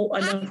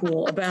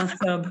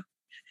bathtub,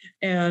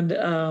 and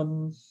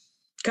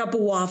cup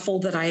of waffle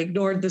that I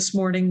ignored this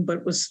morning,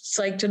 but was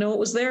psyched to know it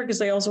was there because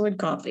they also had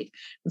coffee.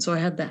 And so I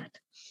had that.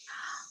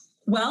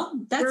 Well,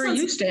 where are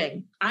you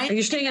staying? Are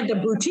you staying at the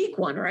boutique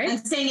one, right? I'm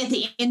staying at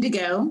the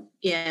Indigo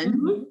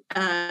Inn,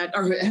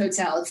 or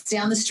hotel. It's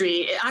down the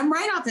street. I'm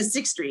right off of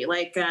 6th Street.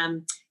 Like,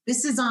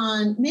 this is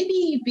on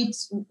maybe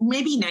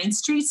 9th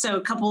Street. So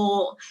a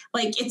couple,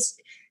 like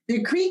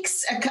the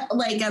creek's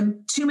like a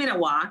 2-minute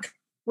walk.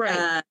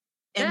 Right.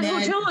 And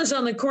that hotel is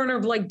on the corner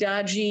of like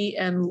dodgy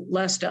and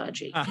less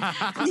dodgy.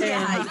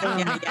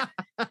 Yeah.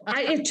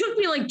 It took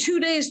me like 2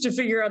 days to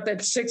figure out that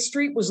 6th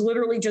Street was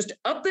literally just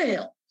up the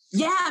hill.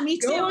 Yeah, me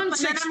too. Go on And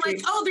then 6th I'm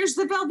like, oh, there's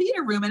the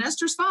Velveeta room in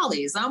Esther's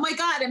Follies. Oh my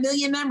God, a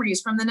million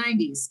memories from the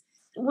 90s.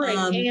 Right.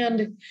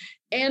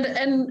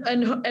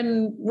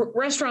 And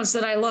restaurants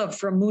that I love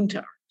from Moon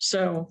Tower.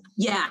 So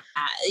yeah,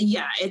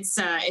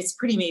 it's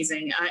pretty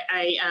amazing.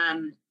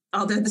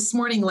 Although this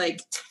morning,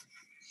 like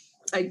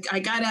I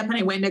got up and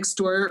I went next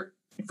door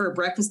for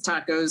breakfast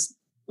tacos.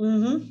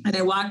 Mm-hmm. And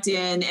I walked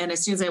in, and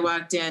as soon as I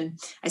walked in,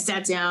 I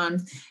sat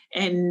down,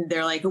 and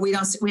they're like, we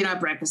don't have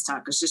breakfast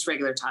tacos, just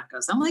regular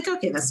tacos. I'm like,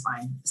 okay, that's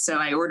fine. So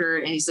I order,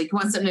 and he's like, you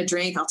want something to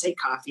drink? I'll take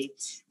coffee.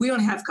 We don't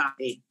have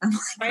coffee. I'm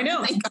like, I know.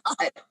 Oh my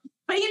God.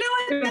 But you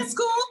know what? That's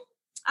cool.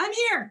 I'm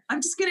here.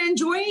 I'm just going to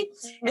enjoy.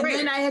 And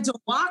then I had to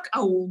walk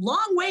a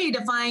long way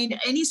to find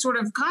any sort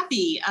of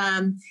coffee.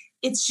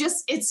 It's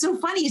so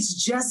funny. It's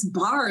just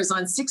bars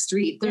on 6th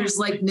Street. There's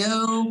like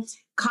no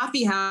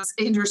coffee house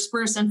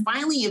interspersed. And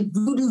finally a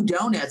Voodoo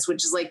Donuts,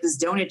 which is like this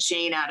donut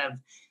chain out of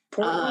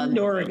Portland.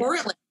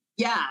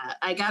 Yeah,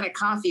 I got a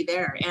coffee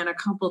there and a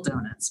couple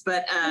donuts,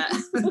 but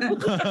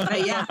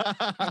yeah,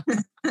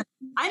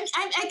 I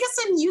guess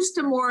I'm used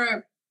to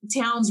more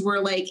towns where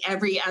like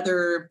every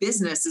other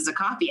business is a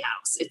coffee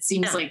house. It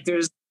seems like it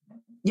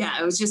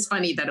was just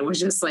funny that it was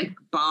just like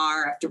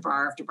bar after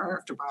bar after bar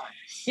after bar.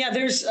 Yeah,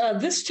 there's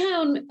this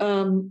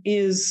town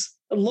is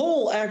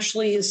Lowell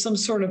actually is some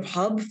sort of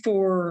hub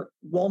for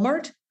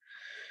Walmart.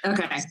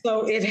 Okay.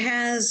 So it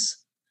has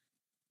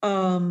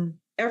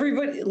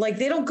everybody, like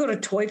they don't go to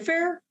Toy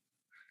Fair.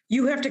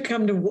 You have to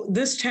come to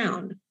this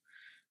town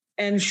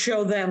and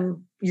show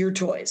them your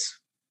toys.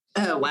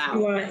 Oh, wow.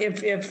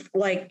 If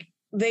like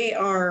they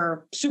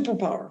are super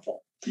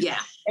powerful. Yeah.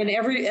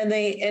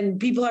 And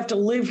people have to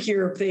live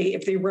here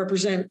if they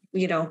represent,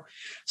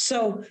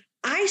 so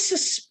I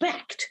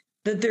suspect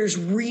that there's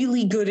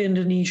really good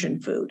Indonesian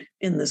food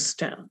in this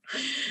town.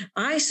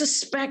 I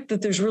suspect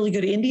that there's really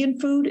good Indian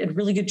food and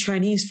really good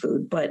Chinese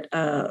food, but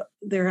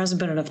there hasn't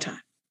been enough time.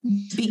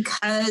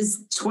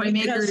 Because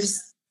makers.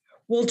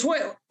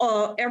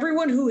 Well,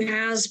 everyone who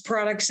has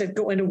products that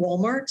go into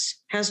Walmarts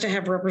has to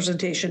have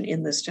representation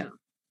in this town.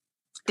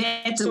 They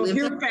have to live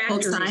here full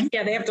time?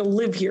 Yeah, they have to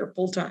live here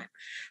full time.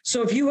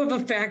 So if you have a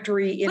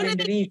factory in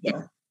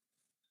Indonesia.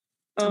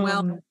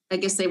 Well, I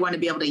guess they want to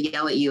be able to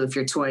yell at you if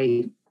your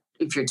toy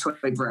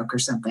broke or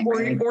something.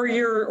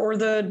 Or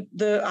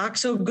the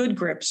OXO Good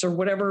Grips or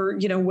whatever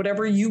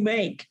you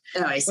make.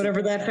 Oh, I see.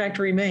 Whatever that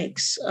factory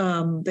makes.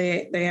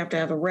 They have to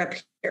have a rep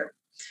here.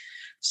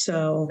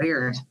 So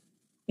weird.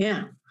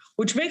 Yeah,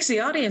 which makes the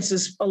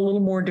audiences a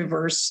little more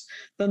diverse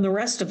than the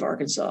rest of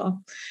Arkansas.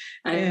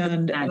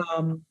 And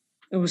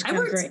it was kind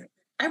of great.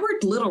 I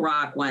worked Little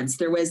Rock once.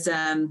 There was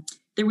a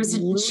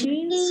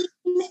Loonies?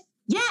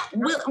 Yeah,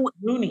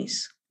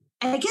 Loonies.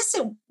 I guess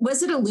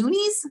was it a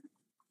Loonies?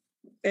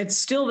 It's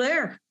still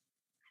there.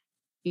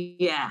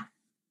 Yeah.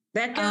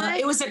 That guy?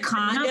 It was a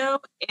condo,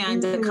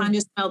 and the condo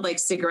smelled like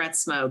cigarette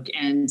smoke,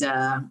 and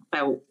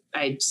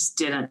I just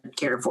didn't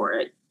care for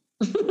it.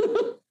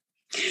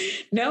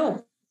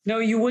 No,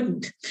 you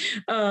wouldn't.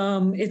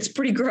 It's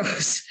pretty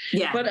gross.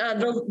 Yeah. But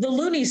the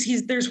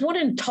Loonies, there's one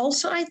in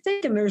Tulsa, I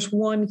think, and there's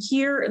one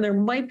here, and there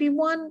might be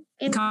one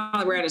in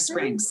Colorado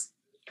Springs.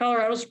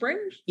 Colorado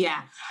Springs?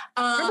 Yeah.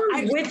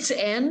 Remember Wits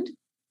End?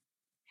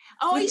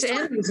 Oh, Wits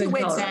End was in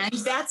Wits End.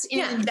 That's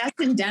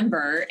in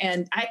Denver,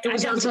 and I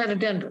was outside of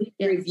Denver.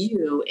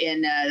 Review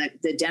in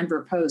the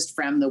Denver Post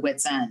from the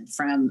Wits End,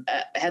 from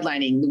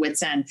headlining the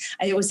Wits End.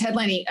 It was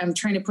headlining. I'm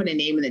trying to put a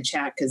name in the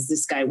chat because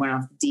this guy went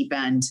off the deep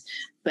end,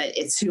 but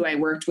it's who I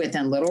worked with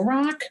in Little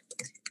Rock.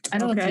 I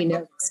don't know if you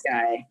know this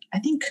guy. I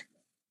think.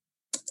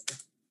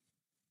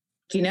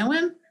 Do you know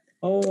him?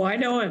 Oh, I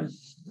know him.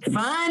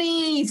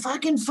 Funny,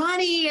 fucking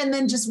funny, and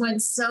then just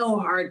went so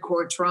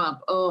hardcore Trump.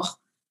 Oh,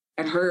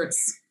 it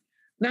hurts.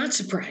 Not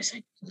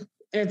surprising.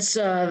 It's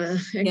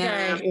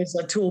guy is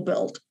a tool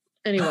belt.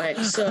 Anyway,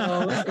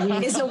 so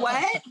is a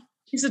what?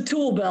 He's a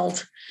tool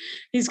belt.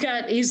 He's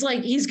got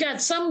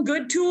some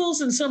good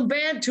tools and some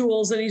bad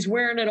tools, and he's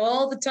wearing it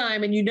all the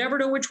time, and you never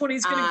know which one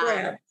he's going to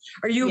grab.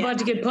 Are you about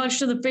to get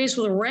punched in the face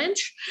with a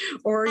wrench,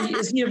 or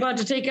is he about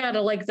to take out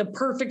the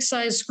perfect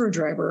size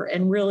screwdriver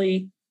and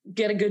really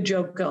get a good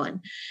joke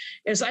going?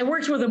 As I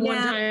worked with him one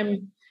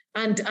time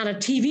on a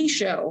TV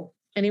show,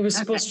 and he was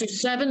supposed to do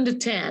 7 to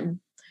 10.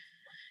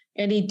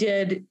 And he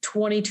did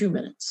 22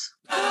 minutes.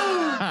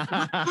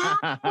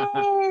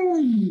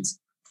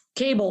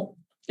 Cable.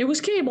 It was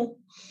cable.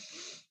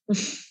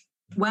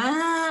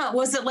 Wow.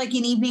 Was it like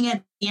an evening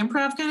at the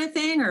Improv kind of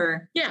thing,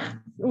 or? Yeah,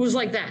 it was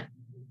like that.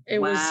 It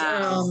was,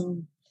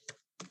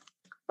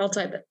 I'll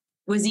type it.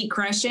 Was he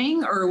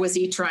crushing, or was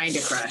he trying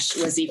to crush?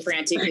 Was he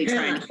frantically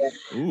trying to?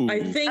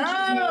 I think.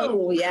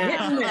 Oh,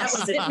 yeah. That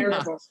was a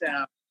terrible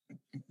show.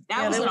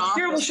 That was a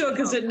terrible show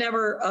because it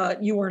never,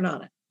 you weren't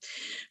on it.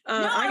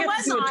 I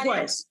got to do it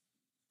twice.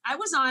 I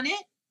was on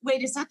it.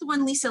 Wait, is that the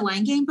one Lisa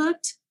Langame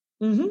booked?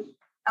 Mm-hmm.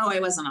 Oh, I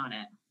wasn't on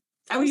it.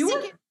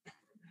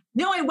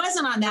 No, I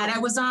wasn't on that. I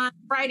was on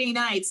Friday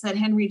nights that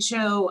Henry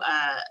Cho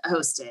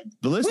hosted.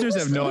 The listeners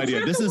have no was idea.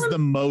 that This the is one? the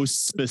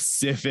most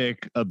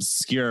specific,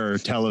 obscure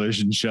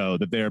television show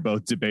that they are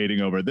both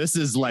debating over. This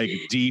is like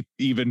deep,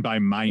 even by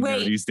my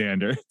Wait. nerdy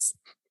standards.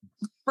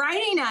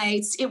 Friday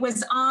nights, it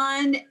was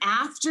on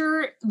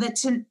after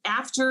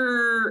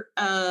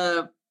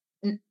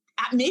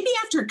maybe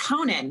after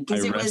Conan,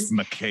 because I it rest was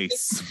my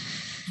case.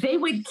 they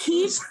would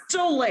keep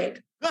So late.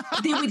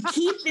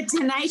 the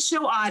Tonight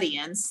Show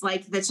audience,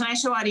 like the Tonight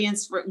Show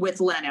audience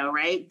with Leno,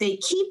 right? They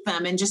keep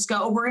them and just go,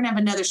 oh, we're gonna have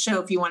another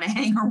show if you want to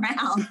hang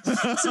around.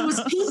 So it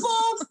was people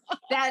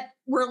that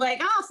were like,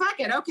 oh, fuck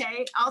it,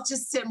 okay, I'll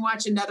just sit and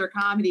watch another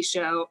comedy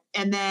show.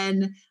 And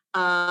then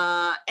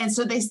and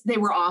so they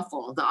were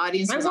awful. The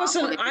audience was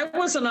awful. I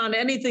wasn't on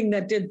anything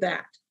that did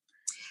that.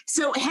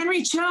 So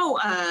Henry Cho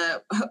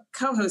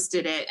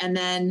co-hosted it, and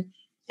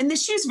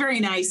she was very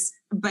nice,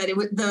 but it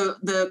was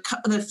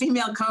the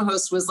female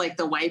co-host was like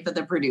the wife of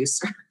the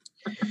producer.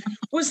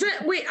 Was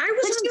that? Wait, I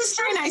was on was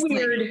very nice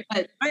weird. lady,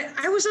 but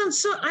I was on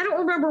so I don't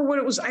remember what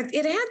it was.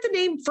 It had the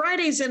name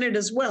Fridays in it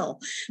as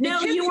well. No,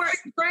 They kept you were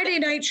doing Friday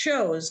night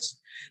shows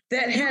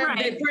that had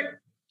right.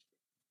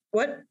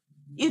 What?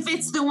 If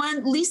it's the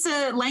one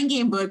Lisa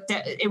Langame book,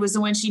 that it was the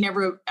one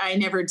I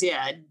never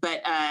did,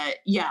 but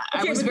yeah,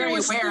 I was very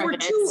aware of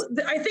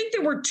it. I think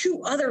there were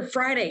 2 other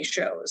Friday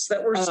shows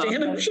that were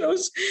stand-up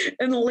shows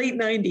in the late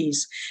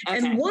 90s. Okay.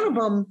 And one of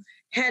them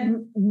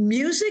had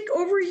music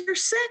over your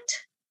set.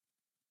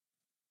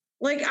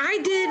 Like I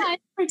did. Yeah, I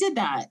never did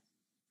that.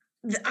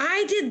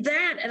 I did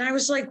that and I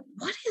was like,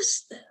 what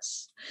is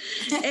this?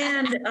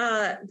 And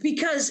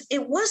because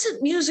it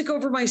wasn't music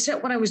over my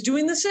set when I was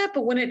doing the set,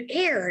 but when it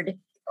aired,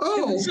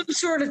 it was some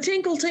sort of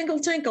tinkle, tinkle,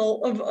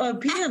 tinkle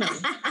of piano.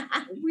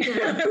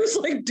 I was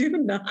like, do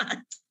not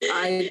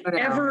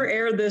ever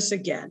air this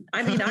again.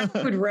 I mean, I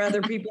would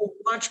rather people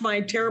watch my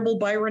terrible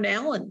Byron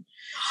Allen.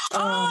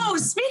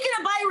 Speaking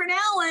of Byron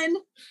Allen,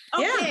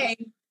 okay.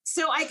 Yeah.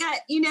 So I got,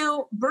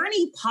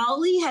 Bernie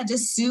Pauley had to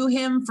sue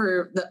him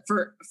for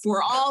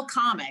all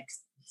comics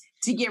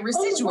to get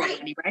residual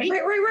money, right?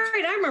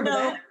 Right. I remember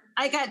that.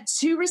 I got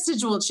 2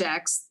 residual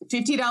checks,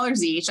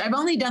 $50 each. I've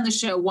only done the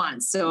show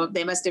once, so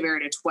they must have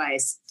aired it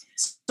twice.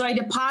 So I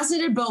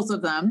deposited both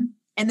of them,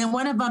 and then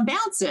one of them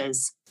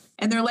bounces,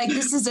 and they're like,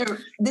 "This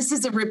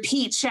is a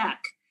repeat check."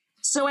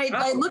 So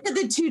I look at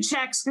the 2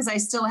 checks because I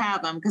still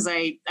have them because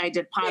I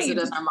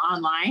deposited them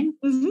online.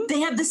 Mm-hmm. They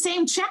have the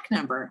same check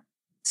number,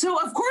 so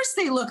of course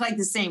they look like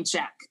the same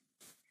check.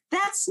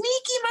 That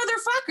sneaky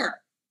motherfucker.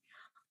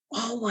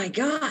 Oh my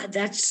God,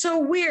 that's so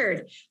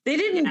weird. They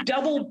didn't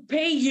double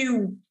pay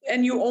you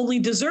and you only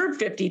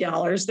deserved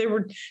 $50. They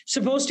were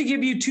supposed to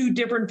give you 2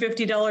 different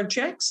 $50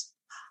 checks.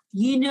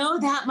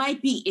 That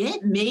might be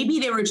it. Maybe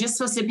they were just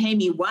supposed to pay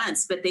me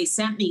once, but they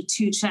sent me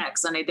 2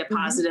 checks and I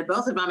deposited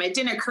both of them. It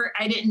didn't occur.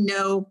 I didn't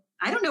know.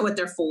 I don't know what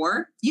they're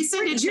for. You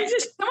send a check.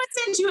 Someone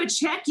sends you a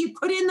check, you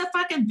put it in the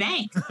fucking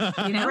bank.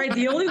 Right.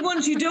 The only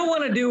ones you don't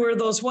want to do are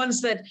those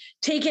ones that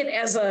take it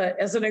as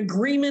an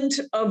agreement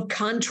of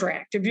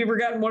contract. Have you ever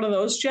gotten one of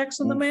those checks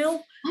in the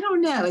mail? I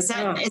don't know. Is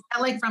that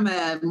like from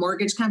a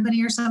mortgage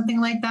company or something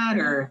like that?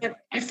 Or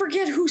I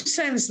forget who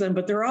sends them,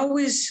 but they're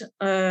always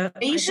they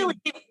usually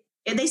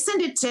they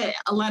send it to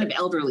a lot of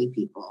elderly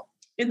people.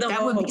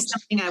 That would be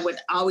something I would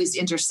always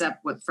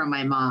intercept from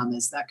my mom,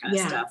 is that kind of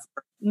stuff.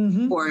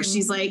 Mm-hmm. Or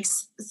she's like,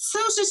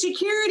 Social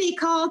Security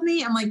called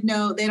me. I'm like,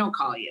 no, they don't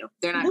call you.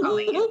 They're not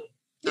calling you.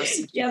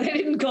 Yeah, they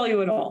didn't call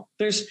you at all.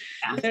 They're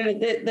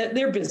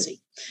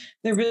busy.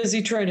 They're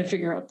busy trying to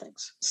figure out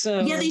things.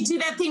 So yeah, they do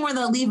that thing where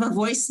they'll leave a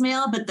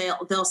voicemail, but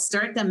they'll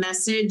start the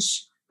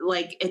message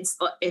like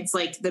it's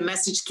like the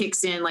message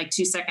kicks in like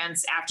 2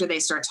 seconds after they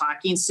start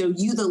talking. So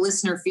you, the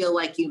listener, feel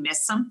like you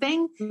missed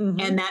something,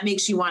 and that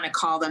makes you want to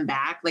call them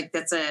back. Like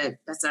that's a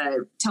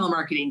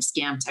telemarketing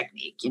scam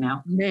technique,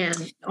 Man,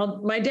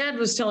 my dad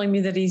was telling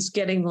me that he's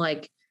getting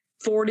like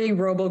 40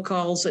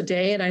 robocalls a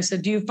day. And I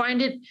said, do you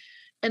find it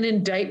an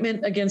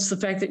indictment against the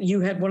fact that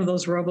you had one of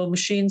those robo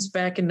machines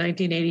back in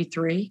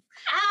 1983?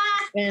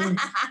 And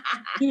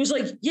he was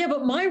like, yeah,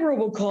 but my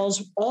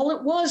robocalls, all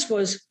it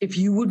was if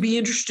you would be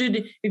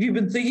interested, if you've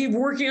been thinking of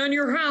working on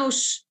your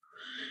house,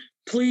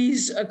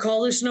 please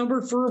call this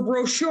number for a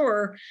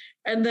brochure.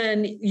 And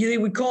then they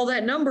would call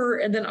that number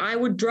and then I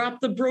would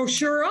drop the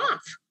brochure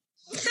off.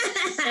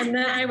 And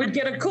then I would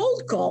get a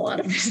cold call out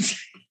of it.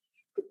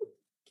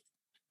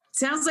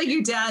 Sounds like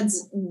your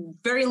dad's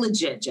very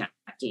legit,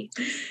 Jackie.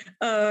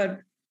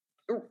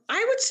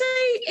 I would say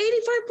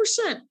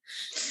 85%.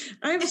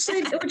 I would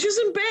say, which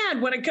isn't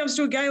bad when it comes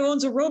to a guy who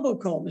owns a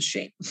robocall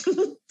machine.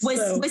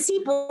 Was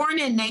he born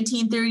in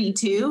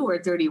 1932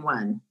 or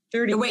 31?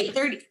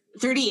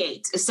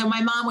 38. So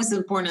my mom was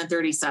born in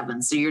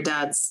 37. So your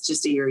dad's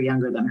just a year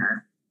younger than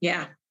her.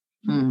 Yeah.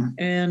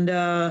 And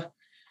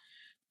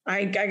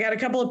I got a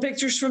couple of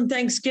pictures from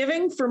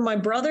Thanksgiving from my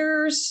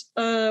brother's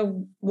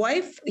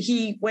wife.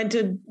 He went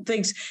to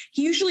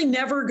he usually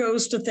never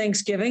goes to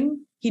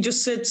Thanksgiving. He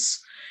just sits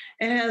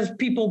and has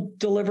people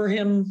deliver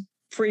him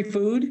free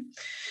food.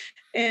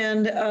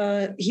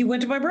 And he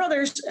went to my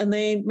brother's and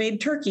they made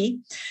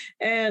turkey.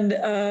 And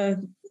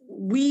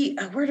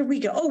where did we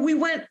go? Oh,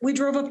 we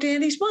drove up to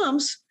Andy's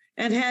mom's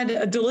and had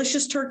a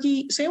delicious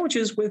turkey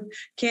sandwiches with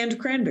canned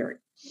cranberry.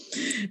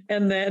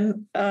 And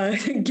then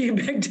came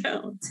back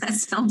down. That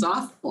sounds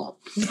awful.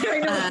 I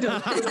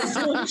know it was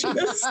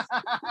delicious.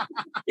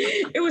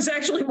 It was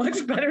actually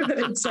much better than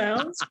it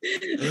sounds.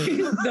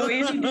 Though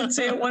Andy did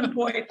say at one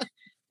point,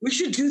 we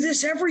should do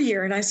this every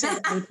year. And I said,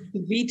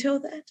 veto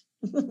that.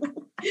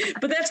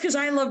 But that's because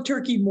I love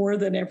turkey more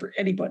than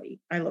anybody.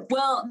 I love turkey.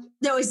 Well,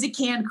 no, it's the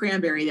canned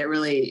cranberry that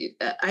really,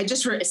 I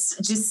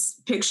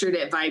just pictured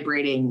it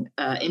vibrating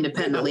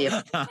independently.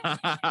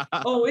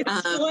 Oh,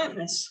 it's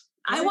gelatinous.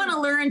 I want to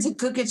learn to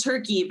cook a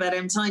turkey, but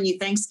I'm telling you,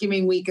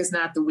 Thanksgiving week is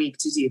not the week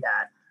to do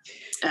that.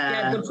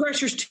 Yeah, the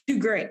pressure's too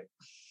great.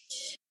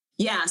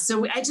 Yeah,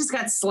 so I just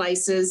got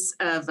slices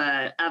of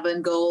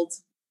oven gold.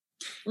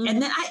 Mm-hmm.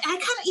 And then I kind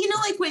of,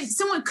 like when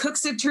someone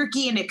cooks a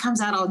turkey and it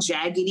comes out all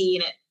jaggedy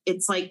and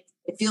it's like,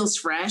 it feels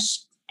fresh.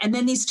 And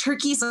then these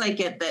turkeys, like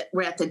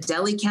we're at the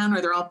deli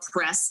counter, they're all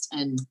pressed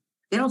and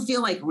they don't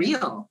feel like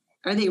real.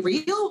 Are they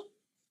real?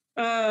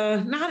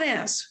 Not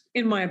as,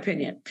 in my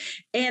opinion.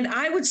 And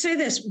I would say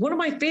this, one of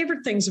my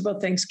favorite things about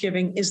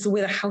Thanksgiving is the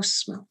way the house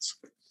smells.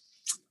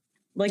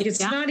 Like it's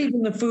not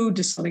even the food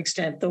to some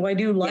extent, though I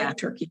do like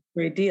turkey a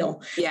great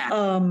deal. Yeah.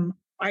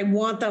 I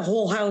want the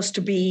whole house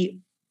to be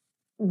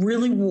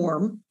really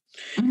warm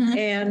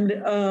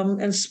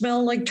and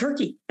smell like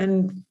turkey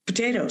and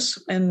potatoes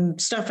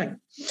and stuffing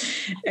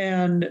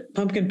and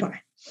pumpkin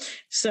pie.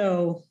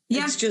 So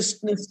it's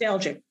just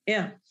nostalgic.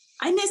 Yeah.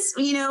 I miss,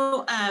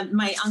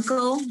 my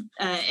uncle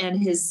and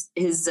his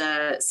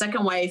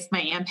second wife,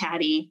 my Aunt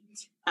Patty,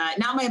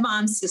 not my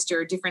mom's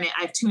sister, different.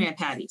 I have two Aunt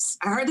Patties.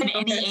 I hardly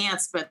have any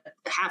aunts, but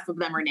half of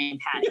them are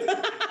named Patty.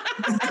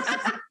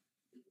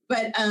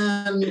 But,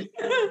 and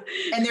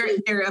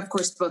they're of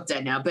course both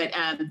dead now, but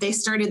they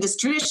started this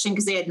tradition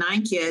because they had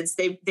 9 kids.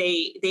 They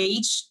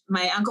each,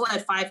 my uncle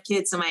had 5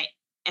 kids and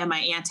my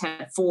aunt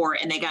had 4,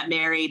 and they got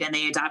married and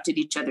they adopted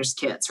each other's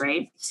kids.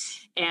 Right.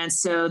 And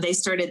so they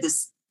started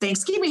this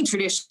Thanksgiving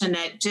tradition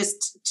that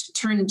just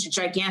turned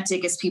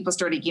gigantic as people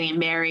started getting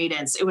married.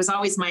 And it was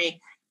always my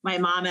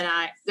mom and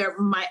I,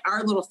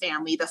 our little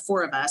family, the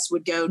 4 of us,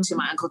 would go to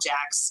my Uncle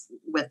Jack's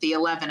with the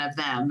 11 of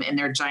them in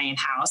their giant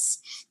house.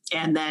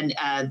 And then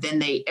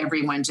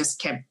everyone just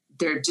kept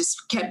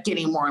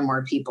getting more and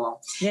more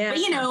people. Yeah.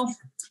 But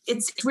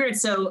it's weird.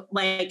 So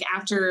like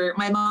after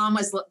my mom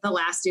was the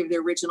last of the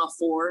original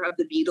 4 of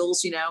the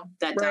Beatles,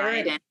 that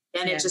died. And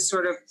then it just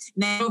sort of,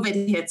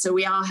 COVID hit. So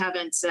we all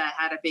haven't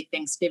had a big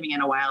Thanksgiving in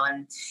a while.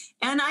 And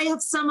I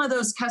have some of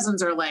those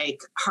cousins are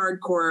like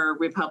hardcore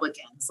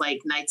Republicans,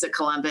 like Knights of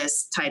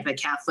Columbus type of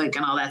Catholic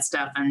and all that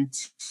stuff. And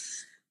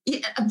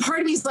part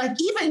of me is like,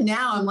 even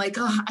now I'm like,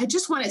 oh, I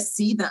just want to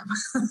see them.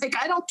 Like,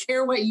 I don't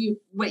care what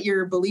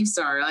your beliefs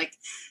are. Like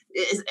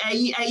I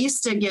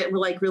used to get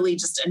like really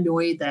just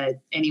annoyed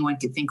that anyone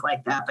could think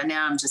like that. But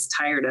now I'm just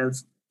tired of,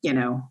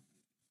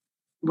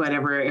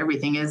 whatever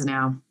everything is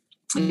now.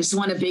 I just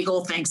want a big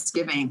old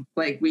Thanksgiving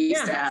like we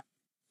used to have.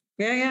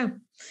 Yeah.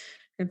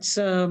 It's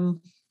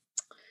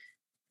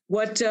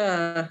what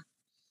are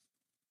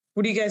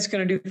you guys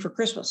going to do for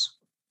Christmas?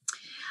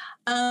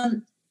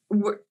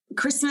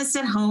 Christmas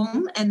at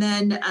home, and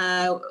then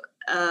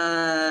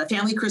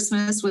family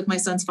Christmas with my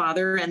son's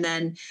father, and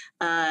then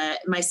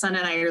my son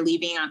and I are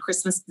leaving on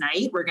Christmas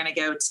night. We're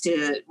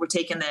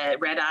taking the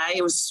red eye.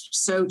 It was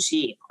so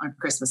cheap on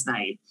Christmas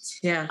night.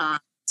 Yeah.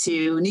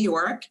 To New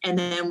York, and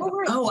then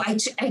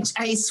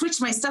I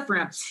switched my stuff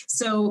around.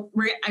 So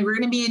we're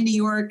going to be in New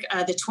York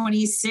the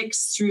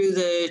 26th through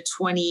the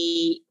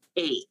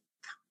 28th.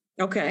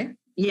 Okay.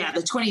 Yeah, the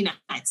 29th.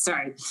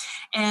 Sorry,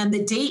 and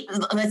the date.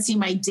 Let's see,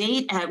 my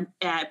date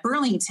at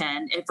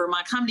Burlington at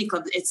Vermont Comedy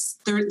Club. It's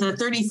the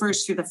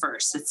 31st through the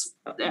 1st. It's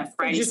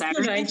Friday,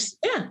 Saturday. Nice.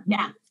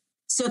 Yeah.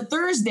 So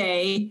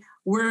Thursday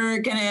we're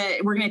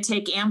gonna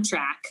take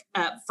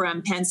Amtrak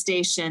from Penn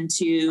Station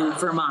to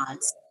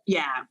Vermont.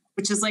 Yeah.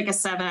 Which is like a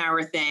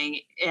 7-hour thing.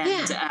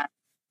 And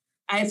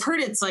I've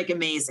heard it's like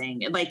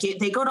amazing. Like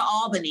they go to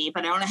Albany,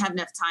 but I don't have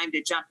enough time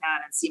to jump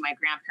out and see my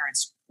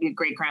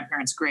great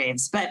grandparents'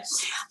 graves. But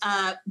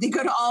they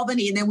go to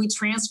Albany, and then we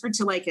transfer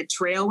to like a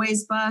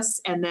Trailways bus.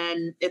 And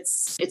then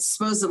it's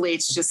supposedly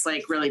just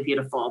like really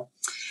beautiful.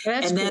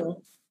 That's then,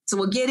 cool. So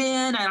we'll get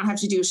in. I don't have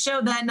to do a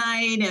show that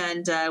night,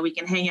 and we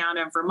can hang out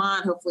in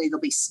Vermont. Hopefully there'll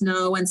be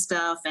snow and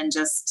stuff, and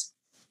just,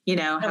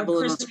 have a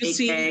little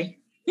vacay.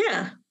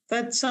 Yeah.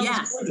 That sounds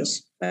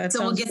gorgeous.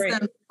 We'll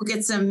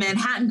get some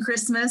Manhattan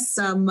Christmas,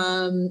 some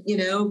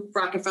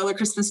Rockefeller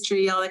Christmas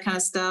tree, all that kind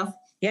of stuff.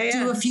 Yeah.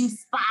 Do a few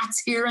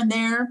spots here and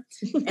there,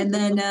 and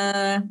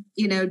then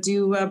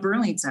do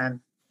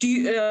Burlington. Do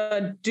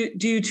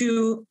you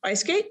do ice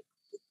skate?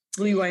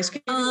 Will you ice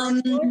skate? I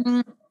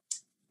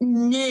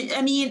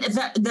mean,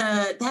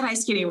 that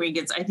ice skating rink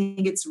I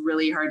think it's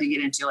really hard to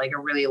get into, like a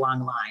really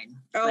long line.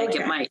 Oh,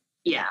 It might,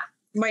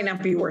 might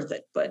not be worth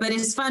it, but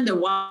it's fun to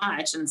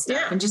watch and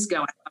stuff, and just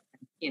go out.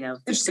 There's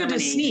it's so good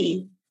many. To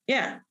see.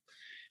 Yeah.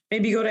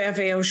 Maybe go to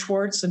FAO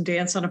Schwartz and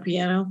dance on a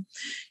piano.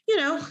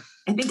 I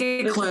think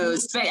it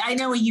closed, but I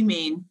know what you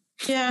mean.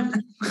 Yeah.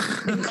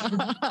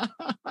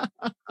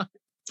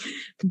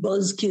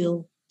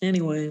 Buzzkill.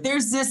 Anyway.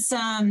 There's this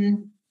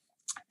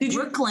the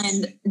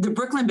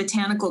Brooklyn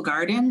Botanical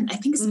Garden. I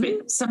think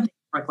it's something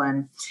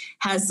Brooklyn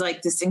has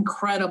like this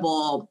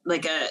incredible,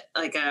 like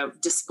a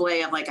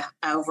display of like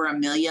over 1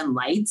 million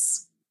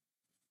lights,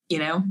 you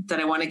know, that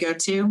I want to go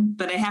to,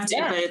 but I have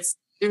to, but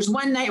there's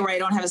one night where I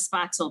don't have a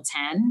spot till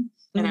 10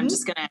 and I'm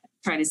just going to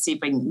try to see if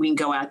we can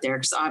go out there.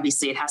 Cause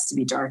obviously it has to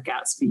be dark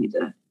out for you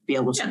to be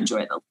able to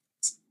enjoy the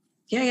lights.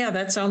 Yeah.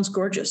 That sounds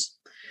gorgeous.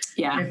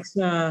 Yeah. It's,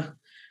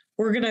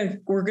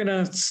 we're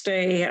gonna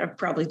stay. I've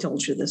probably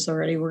told you this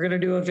already. We're gonna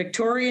do a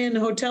Victorian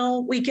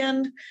hotel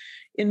weekend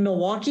in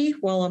Milwaukee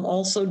while I'm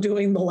also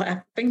doing the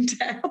Laughing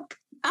Tap.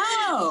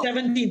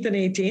 17th and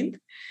 18th,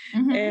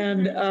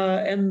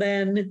 and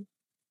then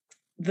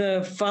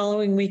the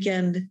following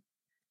weekend.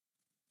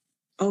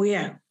 Oh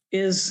yeah,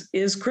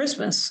 is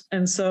Christmas,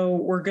 and so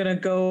we're gonna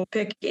go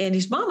pick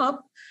Andy's mom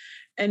up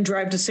and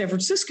drive to San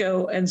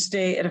Francisco and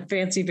stay at a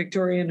fancy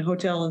Victorian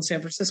hotel in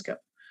San Francisco.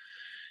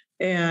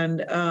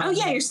 And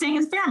you're staying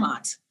in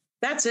Fairmont.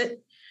 That's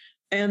it.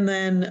 And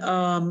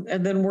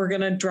then we're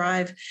gonna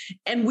drive,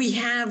 and we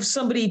have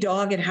somebody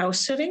dog at house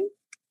sitting.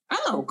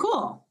 Oh,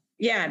 cool.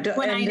 Yeah.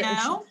 When I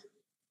know?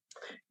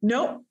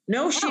 No,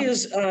 she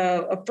is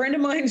a friend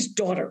of mine's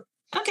daughter.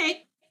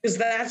 Okay. Because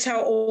that's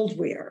how old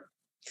we are.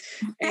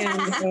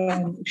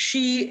 And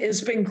she has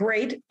been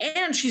great,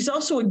 and she's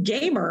also a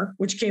gamer,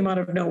 which came out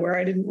of nowhere.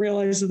 I didn't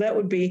realize that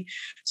would be.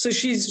 So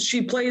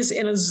she plays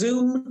in a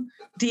Zoom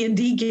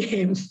D&D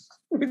game,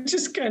 which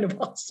is kind of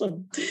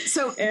awesome.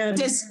 So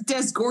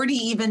does Gordy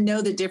even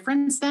know the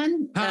difference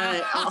then?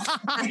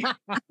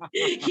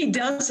 He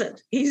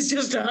doesn't. He's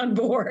just on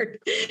board.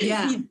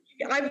 Yeah.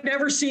 I've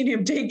never seen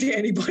him take to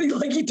anybody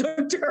like he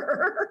took to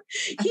her.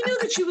 He knew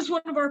that she was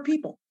one of our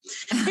people.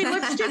 Hey,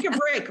 let's take a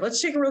break. Let's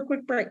take a real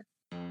quick break.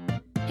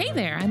 Hey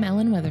there, I'm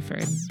Ellen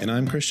Weatherford. And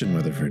I'm Christian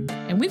Weatherford.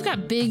 And we've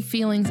got big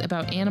feelings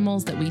about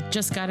animals that we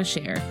just got to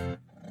share.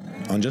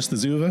 On Just the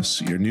Zoo of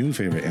Us, your new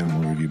favorite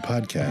animal review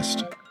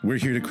podcast, we're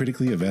here to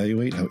critically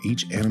evaluate how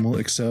each animal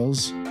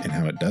excels and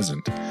how it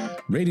doesn't,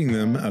 rating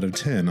them out of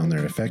 10 on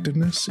their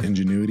effectiveness,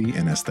 ingenuity,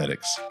 and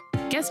aesthetics.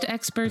 Guest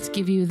experts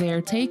give you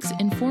their takes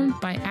informed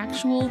by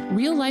actual,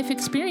 real-life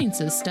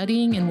experiences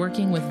studying and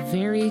working with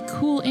very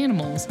cool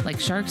animals like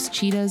sharks,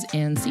 cheetahs,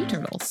 and sea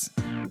turtles.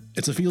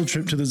 It's a field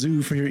trip to the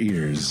zoo for your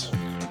ears.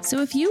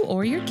 So if you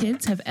or your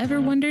kids have ever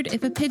wondered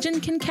if a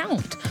pigeon can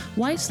count,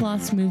 why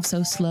sloths move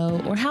so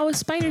slow, or how a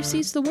spider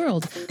sees the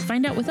world,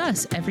 find out with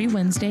us every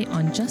Wednesday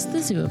on Just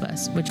the Zoo of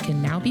Us, which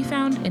can now be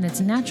found in its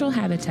natural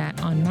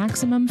habitat on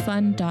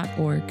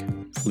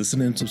MaximumFun.org.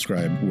 Listen and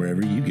subscribe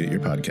wherever you get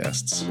your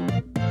podcasts.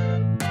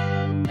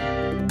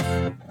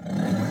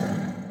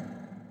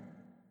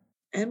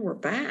 And we're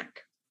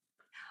back.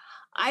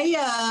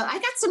 I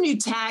got some new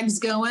tags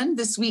going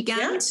this weekend.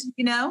 Yeah.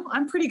 You know,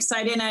 I'm pretty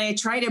excited. And I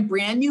tried a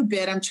brand new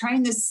bit. I'm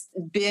trying this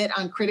bit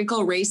on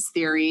critical race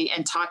theory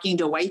and talking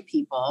to white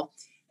people.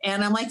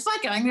 And I'm like,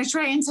 fuck it, I'm going to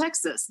try in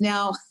Texas.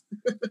 Now,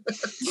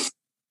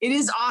 it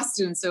is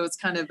Austin, so it's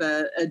kind of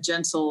a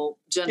gentle.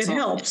 It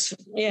helps.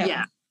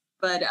 Yeah.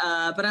 But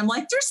I'm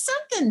like, there's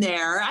something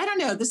there. I don't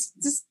know. This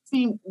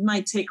thing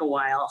might take a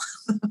while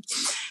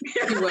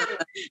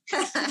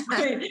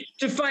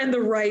to find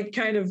the right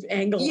kind of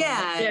angle.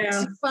 Yeah.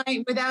 To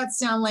find without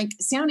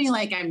sounding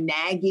like I'm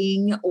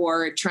nagging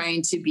or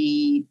trying to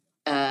be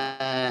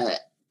pedantic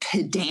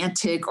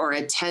or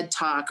a TED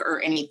Talk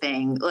or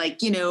anything.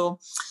 Like, you know,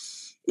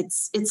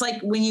 it's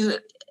like when you,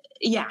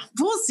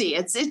 we'll see.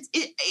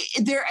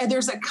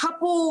 There's a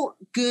couple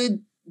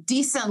good,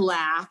 decent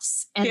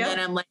laughs, and then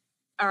I'm like,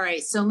 all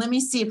right, so let me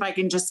see if I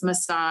can just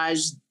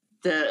massage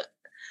the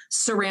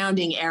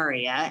surrounding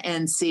area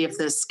and see if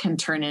this can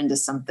turn into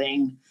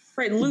something.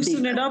 Right,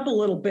 loosen it up a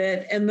little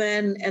bit and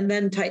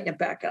then tighten it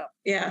back up.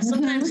 Yeah,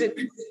 sometimes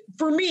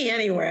for me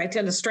anyway, I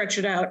tend to stretch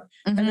it out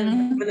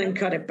and then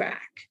cut it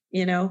back,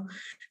 you know,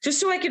 just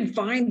so I can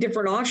find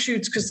different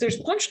offshoots, because there's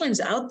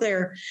punchlines out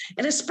there,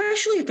 and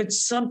especially if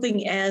it's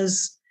something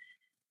as,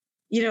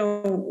 you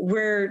know,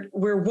 where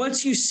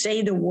once you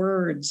say the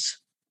words,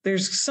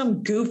 there's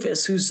some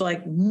goofus who's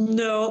like,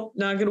 no,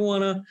 not going to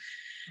want to.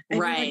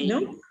 Right.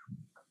 Like,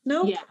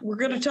 no, we're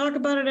going to talk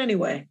about it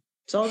anyway.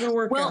 It's all going to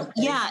work out. Well,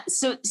 yeah.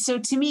 So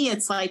to me,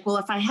 it's like, well,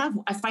 if I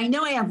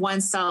know I have one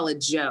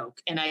solid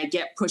joke and I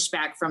get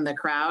pushback from the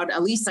crowd,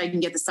 at least I can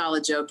get the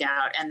solid joke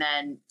out and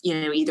then, you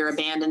know, either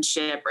abandon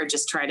ship or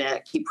just try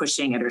to keep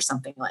pushing it or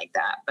something like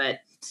that. But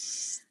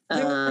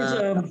there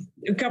was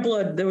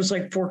there was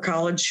like 4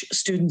 college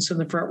students in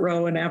the front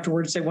row, and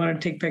afterwards they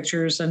wanted to take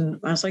pictures, and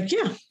I was like,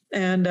 yeah.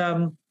 And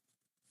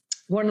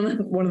one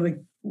of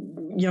the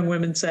young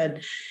women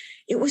said,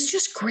 it was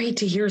just great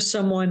to hear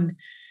someone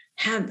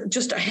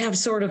have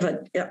sort of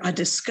a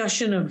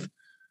discussion of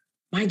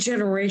my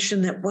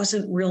generation that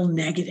wasn't real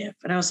negative.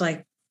 And I was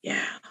like,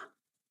 yeah.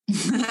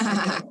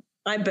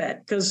 I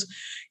bet. Because,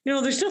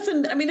 there's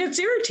nothing, I mean, it's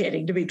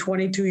irritating to be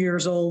 22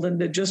 years old and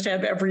to just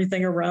have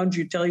everything around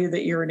you tell you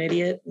that you're an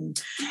idiot and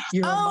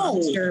you're a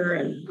monster.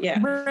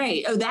 And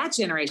Right. Oh, that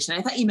generation.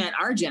 I thought you meant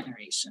our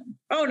generation.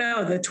 Oh,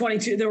 no, the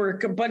 22, there were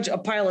a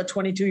pile of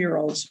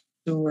 22-year-olds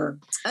who were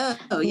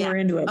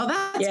into it. Oh,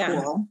 that's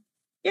cool.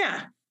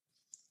 Yeah.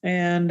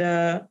 And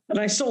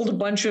I sold a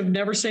bunch of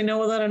Never Say No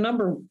Without a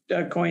Number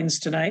coins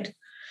tonight.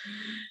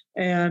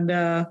 And,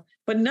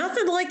 but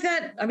nothing like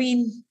that. I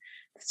mean,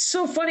 it's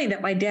so funny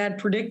that my dad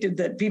predicted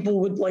that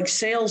people would, like,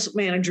 sales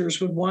managers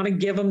would want to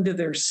give them to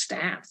their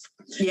staff.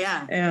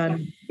 Yeah.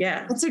 And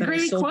that's a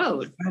great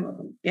quote.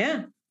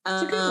 Yeah.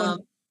 It's a good one.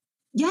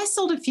 Yeah, I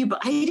sold a few, but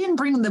I didn't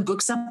bring the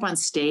books up on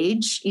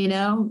stage,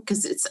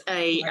 because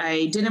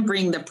I didn't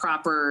bring the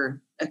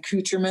proper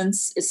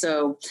accoutrements.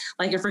 So,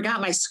 like, I forgot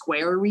my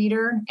square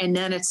reader, and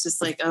then it's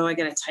just like, I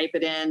got to type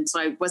it in. So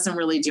I wasn't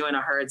really doing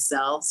a hard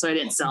sell, so I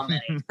didn't sell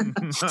many.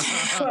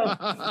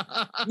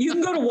 Well, you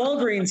can go to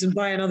Walgreens and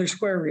buy another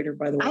square reader,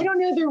 by the way. I don't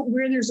know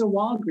where there's a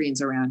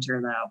Walgreens around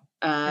here, though.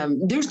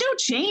 There's no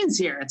chains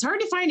here. It's hard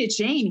to find a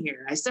chain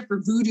here, except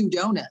for Voodoo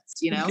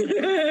Donuts,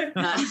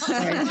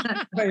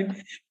 Right.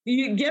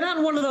 You get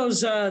on one of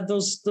those I'm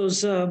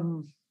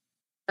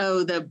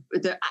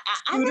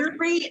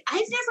afraid.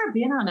 I've never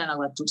been on an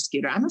electric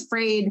scooter. I'm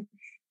afraid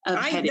of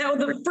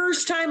the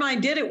first time I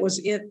did it was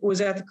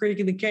at the Creek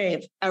in the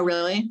Cave. Oh,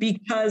 really?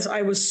 Because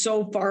I was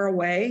so far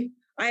away.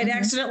 I had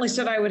accidentally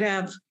said I would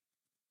have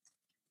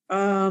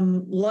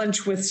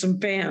lunch with some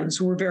fans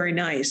who were very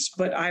nice,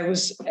 but I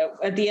was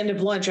at the end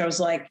of lunch. I was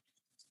like,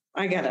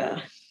 I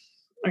gotta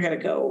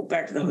go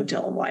back to the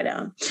hotel and lie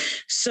down.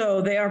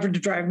 So they offered to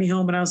drive me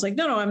home, and I was like,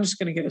 no, I'm just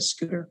going to get a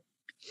scooter.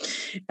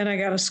 And I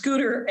got a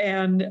scooter,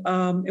 and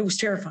it was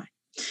terrifying.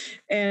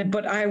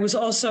 But I was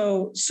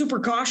also super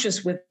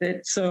cautious with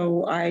it,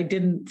 so I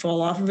didn't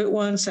fall off of it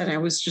once. And I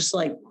was just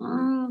like,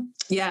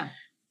 yeah.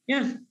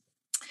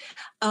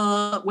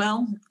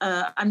 Well,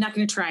 I'm not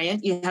going to try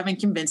it. You haven't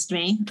convinced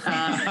me.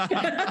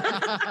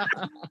 I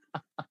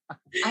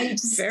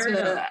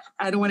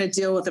don't want to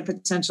deal with a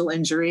potential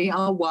injury.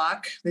 I'll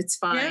walk. It's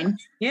fine.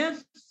 Yeah.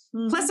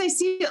 Mm-hmm. Plus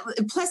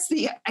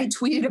I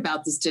tweeted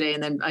about this today,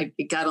 and then I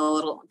got a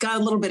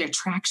little bit of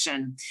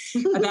traction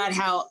about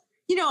how,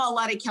 a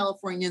lot of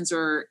Californians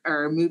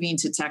are moving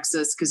to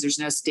Texas because there's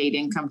no state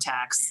income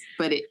tax.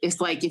 But it's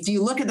like, if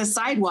you look at the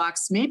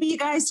sidewalks, maybe you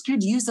guys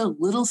could use a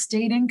little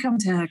state income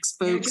tax,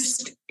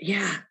 folks.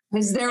 Yeah.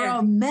 Because they're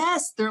a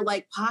mess. They're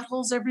like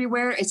potholes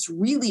everywhere. It's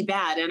really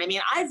bad. And I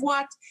mean,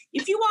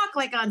 if you walk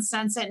like on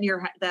Sunset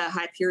near the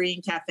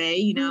Hyperion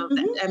Cafe,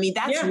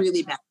 that's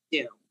really bad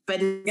too. But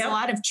it's a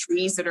lot of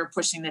trees that are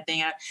pushing the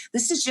thing out.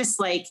 This is just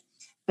like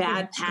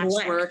bad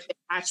patchwork. The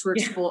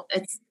patchwork's full.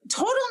 It's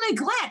total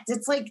neglect.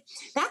 It's like,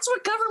 that's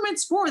what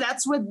government's for.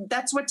 That's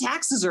what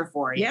taxes are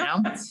for, you know?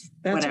 That's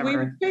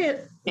whatever.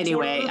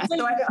 Anyway,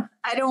 so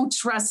I don't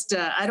trust,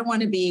 I don't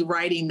want to be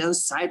riding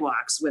those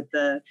sidewalks with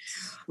the.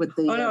 Oh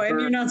no, and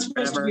you're not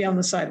supposed to be on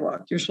the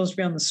sidewalk. You're supposed to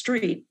be on the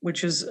street,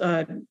 which is,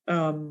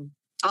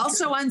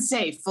 also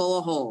unsafe, full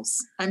of holes.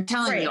 I'm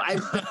telling you,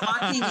 I've been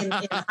walking in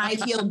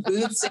high-heeled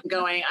boots and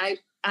going,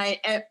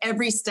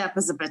 every step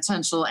is a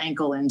potential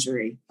ankle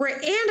injury.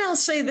 Right. And I'll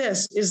say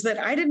this is that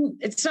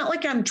it's not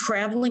like I'm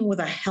traveling with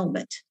a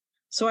helmet.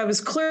 So I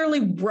was clearly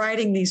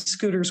riding these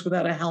scooters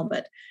without a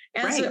helmet,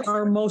 as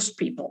are most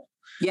people.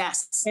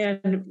 Yes.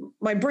 And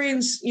my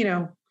brain's,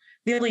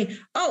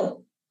 Alameda,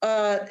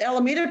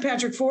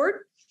 Patrick Ford.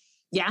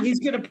 Yeah. He's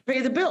going to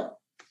pay the bill.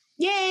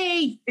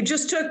 Yay. It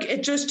just took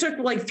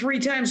like 3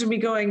 times of me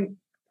going,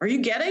 are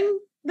you getting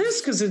this?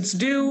 Because it's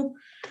due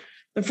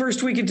the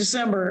first week of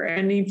December.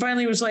 And he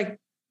finally was like,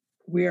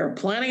 we are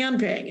planning on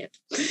paying it.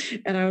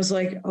 And I was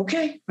like,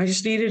 okay, I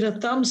just needed a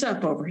thumbs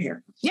up over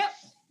here. Yep.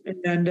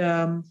 And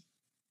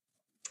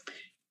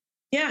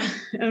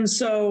and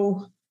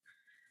so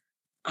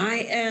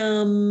I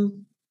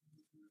am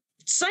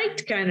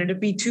psyched kind of to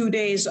be 2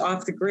 days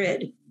off the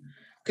grid,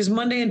 because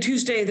Monday and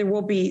Tuesday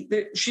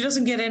she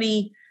doesn't get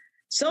any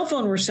cell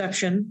phone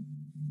reception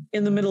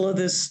in the middle of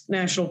this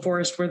national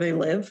forest where they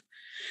live.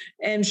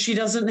 And she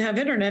doesn't have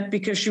internet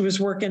because she was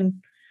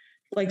working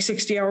like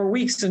 60-hour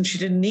weeks and she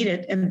didn't need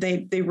it. And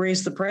they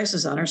raised the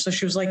prices on her. So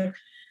she was like,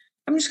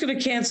 I'm just going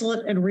to cancel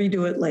it and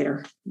redo it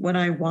later when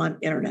I want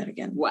internet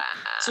again. Wow.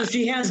 So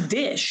she has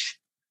Dish.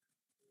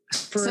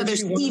 So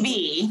there's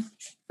TV.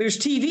 There's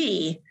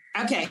TV.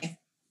 Okay.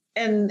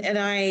 And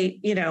I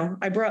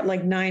brought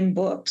like 9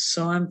 books,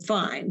 so I'm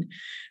fine.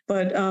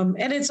 But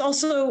and it's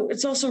also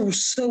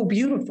so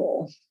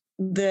beautiful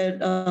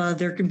that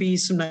there can be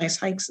some nice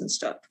hikes and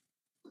stuff.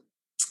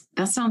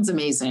 That sounds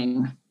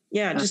amazing.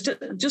 Yeah,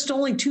 just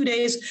only 2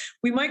 days.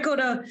 I want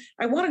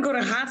to go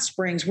to Hot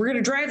Springs. We're going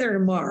to drive there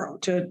tomorrow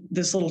to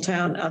this little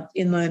town up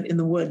in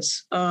the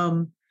woods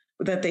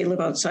that they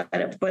live outside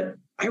of. But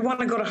I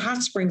want to go to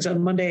Hot Springs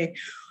on Monday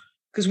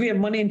because we have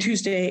Monday and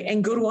Tuesday,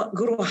 and go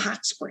to a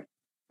hot spring.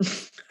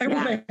 I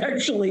want to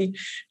actually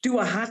do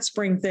a hot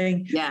spring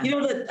thing. Yeah.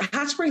 That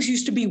Hot Springs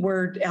used to be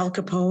where Al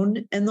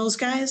Capone and those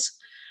guys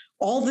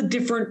all the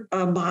different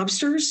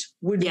mobsters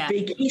would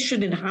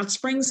vacation in hot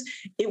springs.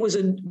 It was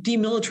a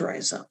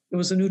demilitarized zone. It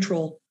was a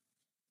neutral.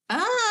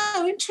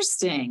 Oh,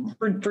 interesting.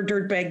 For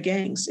dirtbag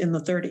gangs in the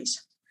 30s.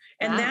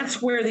 And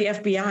that's where the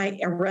FBI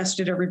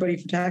arrested everybody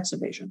for tax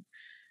evasion.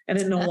 And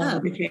it no longer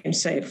became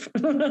safe,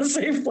 a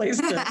safe place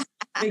to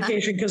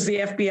vacation because the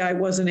FBI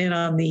wasn't in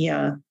on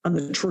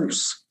the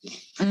truce.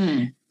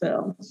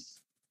 So,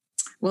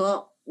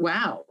 well,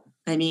 wow.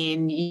 I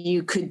mean,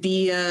 you could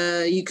be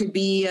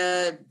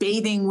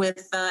bathing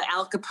with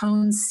Al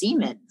Capone's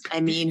semen.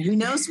 I mean, who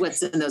knows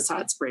what's in those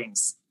hot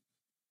springs?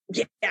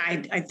 Yeah,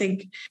 I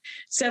think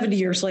 70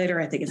 years later,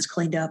 I think it's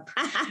cleaned up.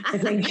 I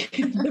think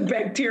the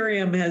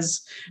bacterium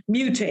has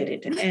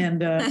mutated,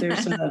 and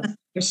there's a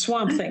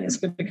swamp thing that's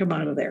going to come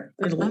out of there.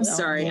 I'm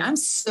sorry. I'm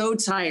so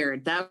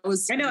tired. That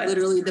was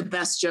literally the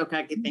best joke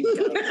I could think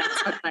of.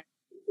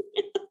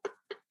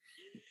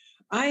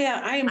 I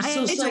am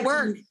so psyched to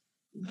work.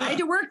 I had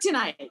to work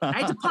tonight. I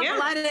had to pump a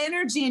lot of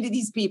energy into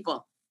these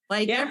people.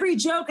 Like every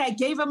joke, I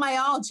gave them my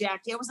all,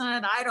 Jackie. I was on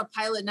an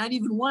autopilot, not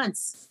even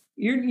once.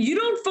 You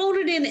don't phone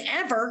it in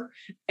ever.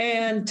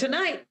 And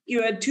tonight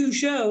you had 2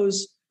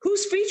 shows.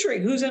 Who's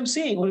featuring? Who's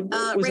emceeing?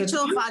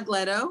 Rachel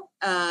Fogletto,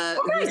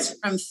 who's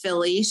from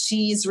Philly.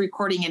 She's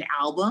recording an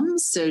album.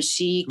 So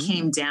she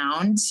came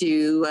down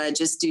to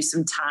just do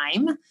some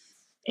time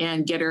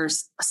and get her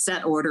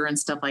set order and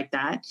stuff like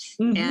that.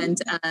 And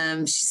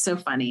she's so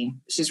funny.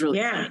 She's really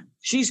funny.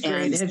 She's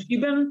great. Has she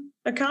been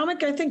a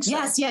comic? I think so.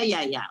 Yes. Yeah.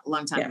 A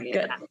long time ago.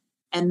 Yeah.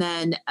 And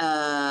then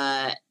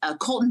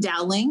Colton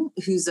Dowling,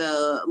 who's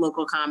a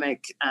local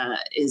comic,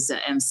 is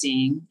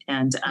emceeing.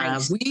 And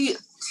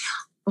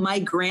my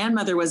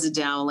grandmother was a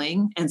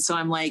Dowling. And so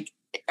I'm like,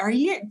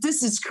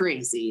 this is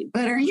crazy,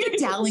 but are you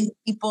Dowling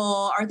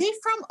people? Are they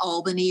from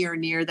Albany or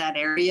near that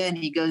area? And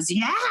he goes,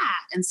 yeah.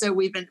 And so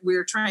we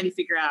were trying to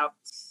figure out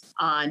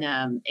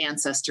on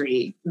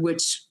Ancestry,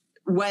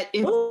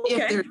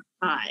 if they're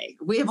high.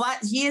 We have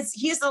he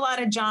has a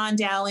lot of John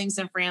Dowlings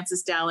and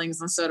Francis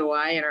Dowlings, and so do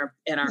I in our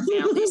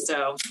family.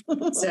 So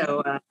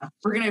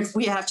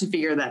we have to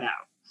figure that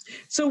out.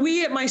 So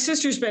my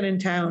sister's been in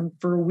town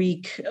for a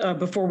week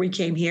before we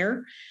came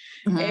here.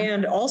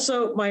 And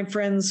also my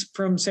friends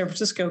from San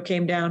Francisco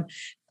came down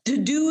to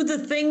do the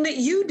thing that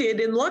you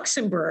did in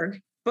Luxembourg.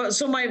 But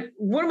so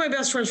one of my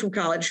best friends from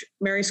college,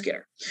 Mary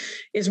Skinner,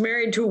 is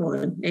married to a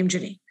woman named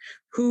Jenny,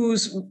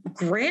 whose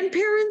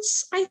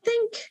grandparents, I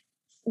think,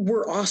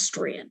 were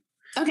Austrian.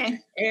 Okay.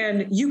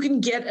 And you can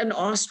get an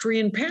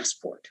Austrian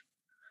passport.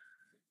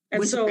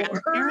 And so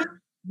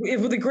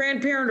with a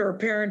grandparent or a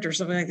parent or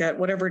something like that,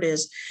 whatever it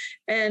is.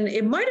 And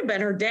it might have been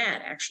her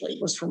dad actually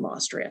was from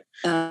Austria.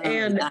 But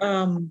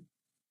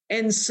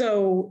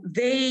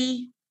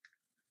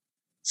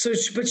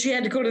she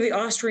had to go to the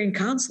Austrian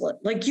consulate.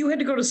 Like you had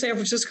to go to San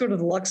Francisco to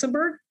the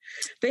Luxembourg.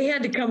 They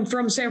had to come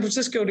from San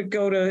Francisco to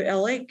go to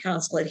LA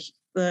consulate,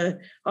 the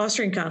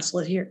Austrian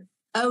consulate here.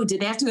 Oh,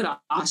 did they have to go to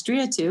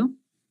Austria too?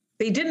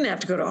 They didn't have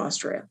to go to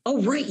Austria.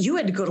 Oh, right. You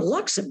had to go to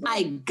Luxembourg.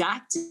 I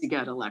got to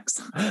go to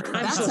Luxembourg.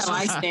 That's how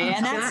I say it.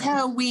 And that's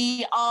how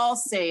we all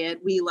say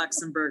it. We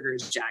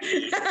Luxembourgers,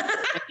 Jackie.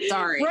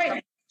 Sorry.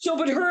 Right. So,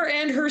 but her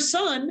and her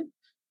son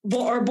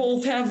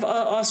both have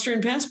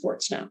Austrian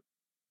passports now.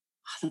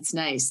 Oh, that's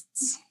nice.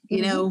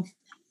 You know,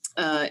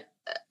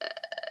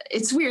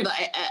 it's weird.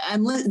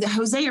 I'm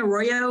Jose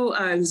Arroyo,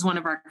 who's one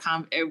of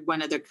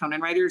the Conan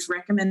writers,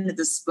 recommended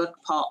this book,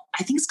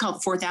 I think it's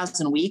called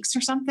 4,000 Weeks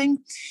or something.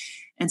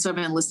 And so I've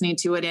been listening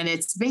to it, and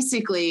it's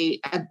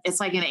basically, it's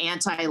like an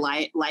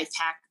anti-life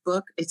hack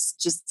book. It's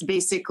just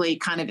basically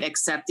kind of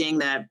accepting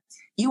that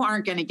you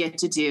aren't going to get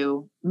to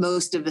do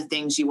most of the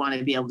things you want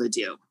to be able to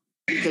do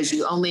because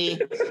you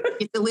only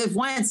get to live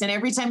once. And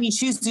every time you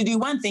choose to do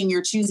one thing,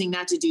 you're choosing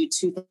not to do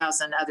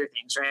 2,000 other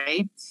things,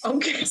 right?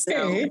 Okay.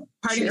 So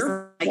part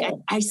of it, like,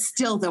 I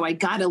still, though, I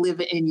got to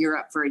live in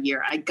Europe for a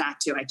year. I got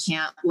to. I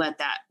can't let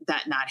that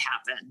not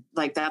happen.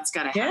 Like, that's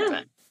got to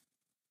happen.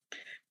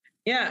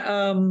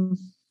 Yeah.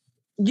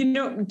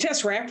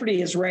 Tess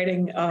Rafferty is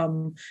writing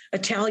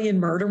Italian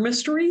murder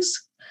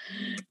mysteries.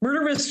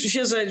 She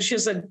has a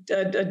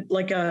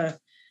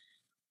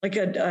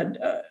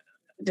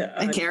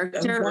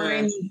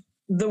character,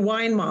 the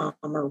wine mom,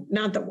 or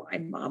not the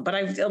wine mom, but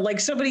I like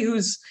somebody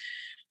who's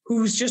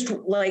just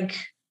like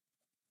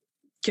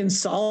can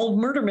solve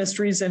murder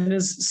mysteries and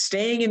is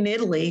staying in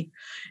Italy.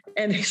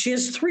 And she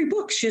has 3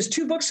 books. She has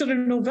 2 books and a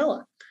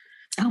novella.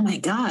 Oh my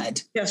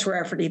God. Yes,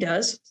 Rafferty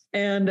does.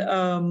 And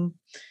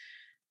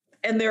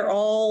they're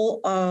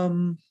all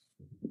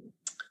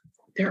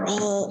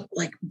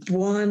like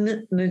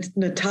Buon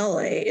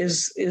Natale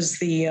is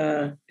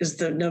the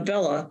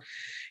novella.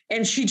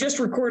 And she just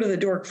recorded The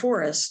Dork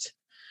Forest.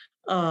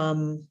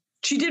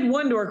 She did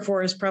one Dork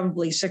Forest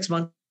probably 6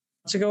 months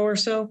ago or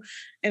so.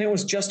 And it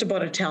was just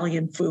about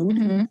Italian food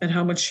and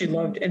how much she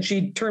loved. And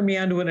she turned me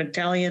on to an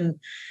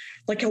Italian,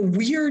 like a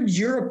weird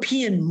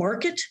European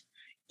market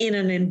in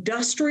an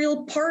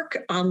industrial park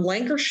on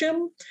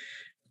Lancashire,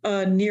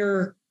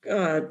 near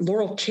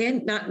Laurel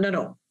Canyon.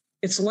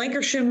 It's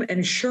Lancashire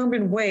and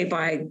Sherman Way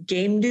by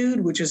Game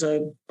Dude, which is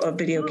a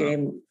video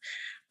game,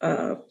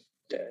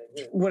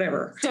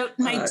 whatever. So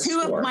my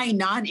two store. of my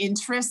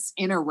non-interests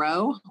in a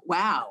row.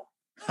 Wow.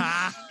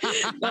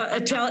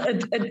 A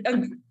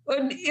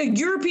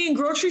European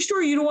grocery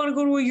store? You don't want to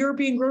go to a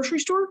European grocery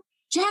store?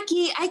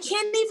 Jackie, I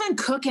can't even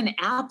cook an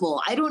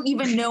apple. I don't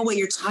even know what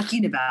you're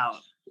talking about.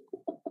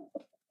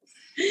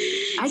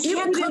 I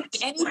can't cook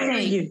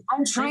anything.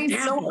 I'm trying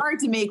so hard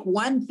to make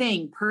one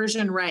thing,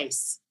 Persian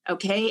rice.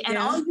 Okay. And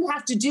all you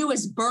have to do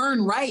is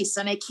burn rice,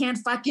 and I can't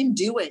fucking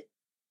do it.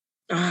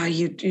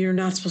 You're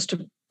not supposed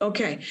to.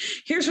 Okay.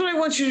 Here's what I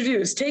want you to do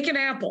is take an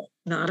apple,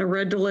 not a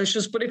Red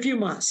Delicious, but if you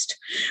must,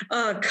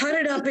 cut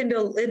it up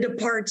into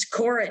parts,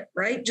 core it,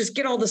 right? Just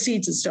get all the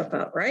seeds and stuff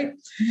out, right?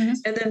 Mm-hmm.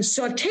 And then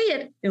saute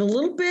it in a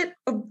little bit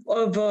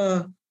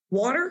of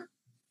water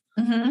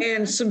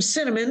and some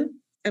cinnamon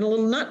and a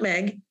little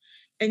nutmeg,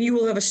 and you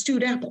will have a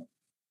stewed apple.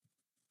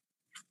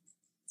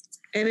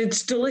 And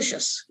it's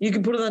delicious. You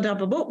can put it on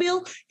top of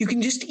oatmeal. You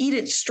can just eat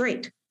it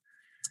straight.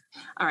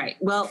 All right.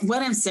 Well,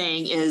 what I'm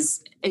saying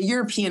is a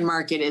European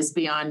market is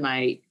beyond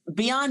my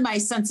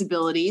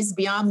sensibilities,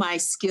 beyond my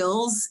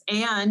skills.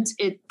 And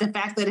the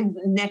fact that it's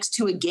next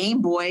to a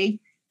Game Boy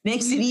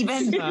makes it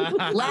even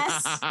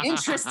less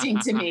interesting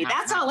to me.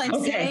 That's all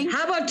I'm saying.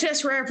 How about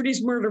Tess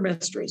Rafferty's Murder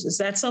Mysteries? Is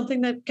that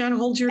something that kind of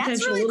holds your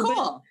attention really a little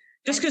cool. bit?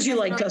 Just because you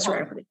like Tess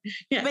Rafferty.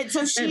 Yeah. But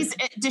so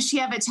does she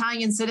have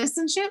Italian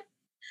citizenship?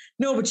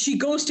 No, but she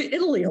goes to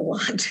Italy a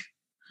lot.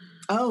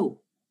 Oh.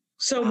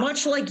 So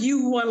much like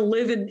you want to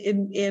live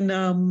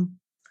in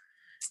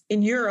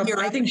Europe,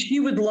 I think she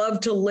would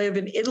love to live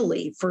in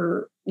Italy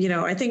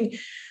I think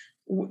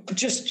would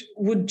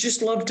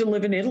just love to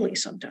live in Italy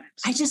sometimes.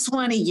 I just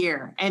want a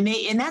year. And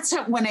that's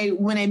how, when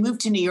I moved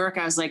to New York,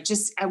 I was like,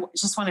 I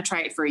just want to try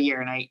it for a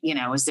year. And I,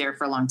 was there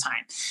for a long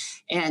time.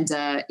 And,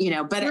 but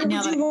where would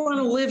you want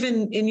to live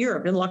in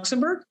Europe, in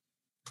Luxembourg?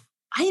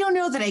 I don't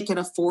know that I could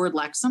afford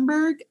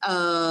Luxembourg,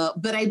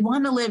 but I'd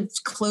want to live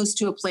close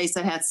to a place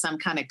that has some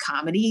kind of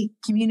comedy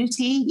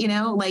community,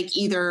 like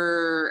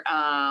either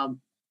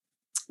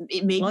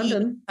maybe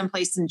London.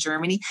 Someplace in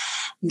Germany.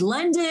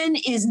 London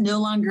is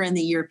no longer in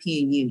the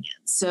European Union.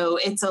 So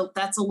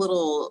that's a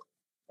little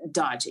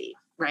dodgy,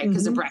 right?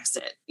 Because of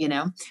Brexit,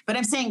 But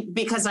I'm saying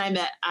because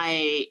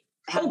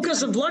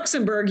because of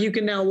Luxembourg, you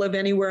can now live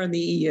anywhere in the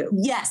EU.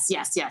 Yes.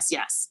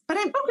 But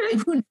I'm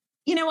okay.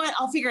 You know what?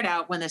 I'll figure it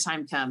out when the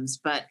time comes.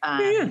 But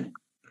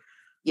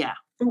yeah.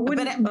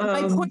 But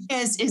my point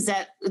is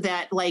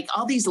that like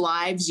all these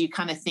lives, you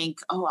kind of think,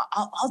 oh,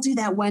 I'll do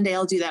that one day.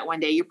 I'll do that one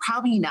day. You're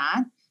probably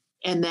not.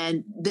 And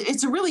then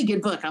it's a really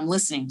good book. I'm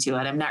listening to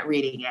it. I'm not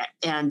reading it.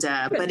 And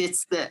but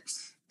it's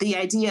the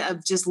idea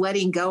of just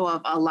letting go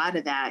of a lot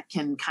of that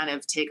can kind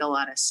of take a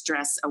lot of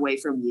stress away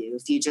from you.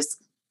 If you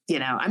just,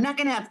 I'm not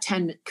going to have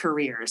 10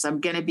 careers.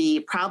 I'm going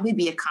to probably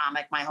be a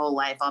comic my whole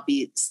life. I'll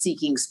be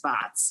seeking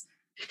spots.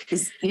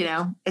 It's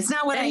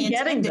not what I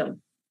intended.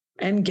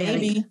 And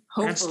maybe,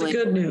 hopefully. That's the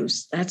good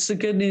news. That's the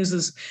good news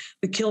is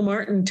the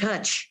Kilmartin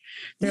touch.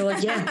 They're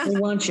like, yeah, we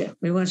want you.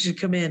 We want you to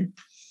come in.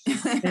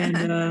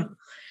 And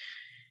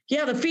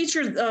the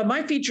feature,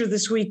 my feature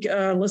this week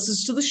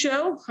listens to the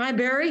show. Hi,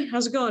 Barry.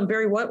 How's it going?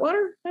 Barry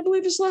Whitewater, I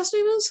believe his last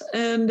name is.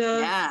 And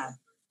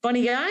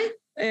funny guy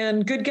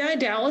and good guy,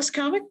 Dallas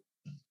comic.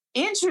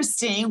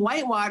 Interesting.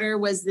 Whitewater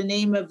was the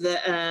name of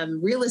the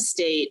real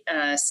estate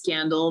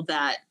scandal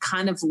that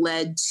kind of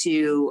led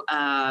to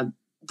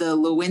the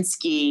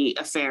Lewinsky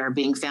affair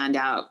being found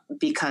out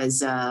because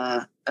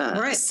something,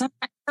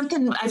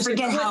 I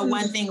forget how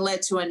one thing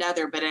led to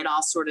another, but it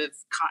all sort of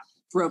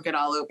broke it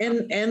all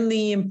open. And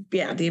the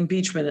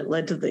impeachment, it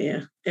led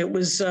to it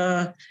was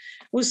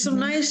some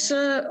nice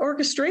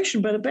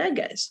orchestration by the bad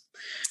guys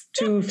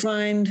to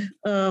find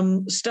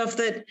stuff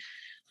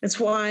that's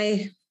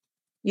why.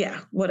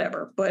 Yeah,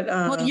 whatever. But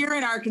well, you're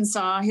in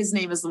Arkansas. His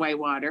name is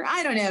Whitewater.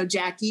 I don't know,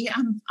 Jackie.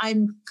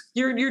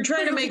 You're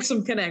trying to make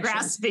some connections.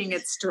 Grasping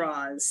at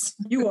straws.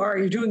 You are.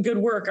 You're doing good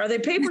work. Are they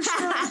paper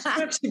straws?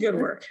 That's the good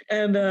work.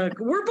 And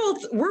we're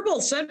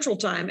both Central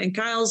Time, and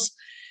Kyle's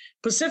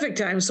Pacific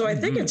Time. So I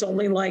think it's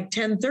only like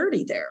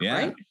 10:30 there,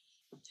 right?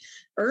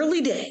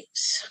 Early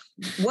days.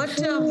 What?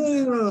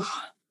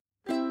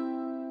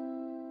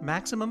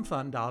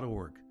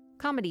 MaximumFun.org.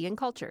 Comedy and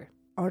culture.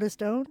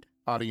 Artist owned.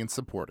 Audience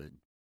supported.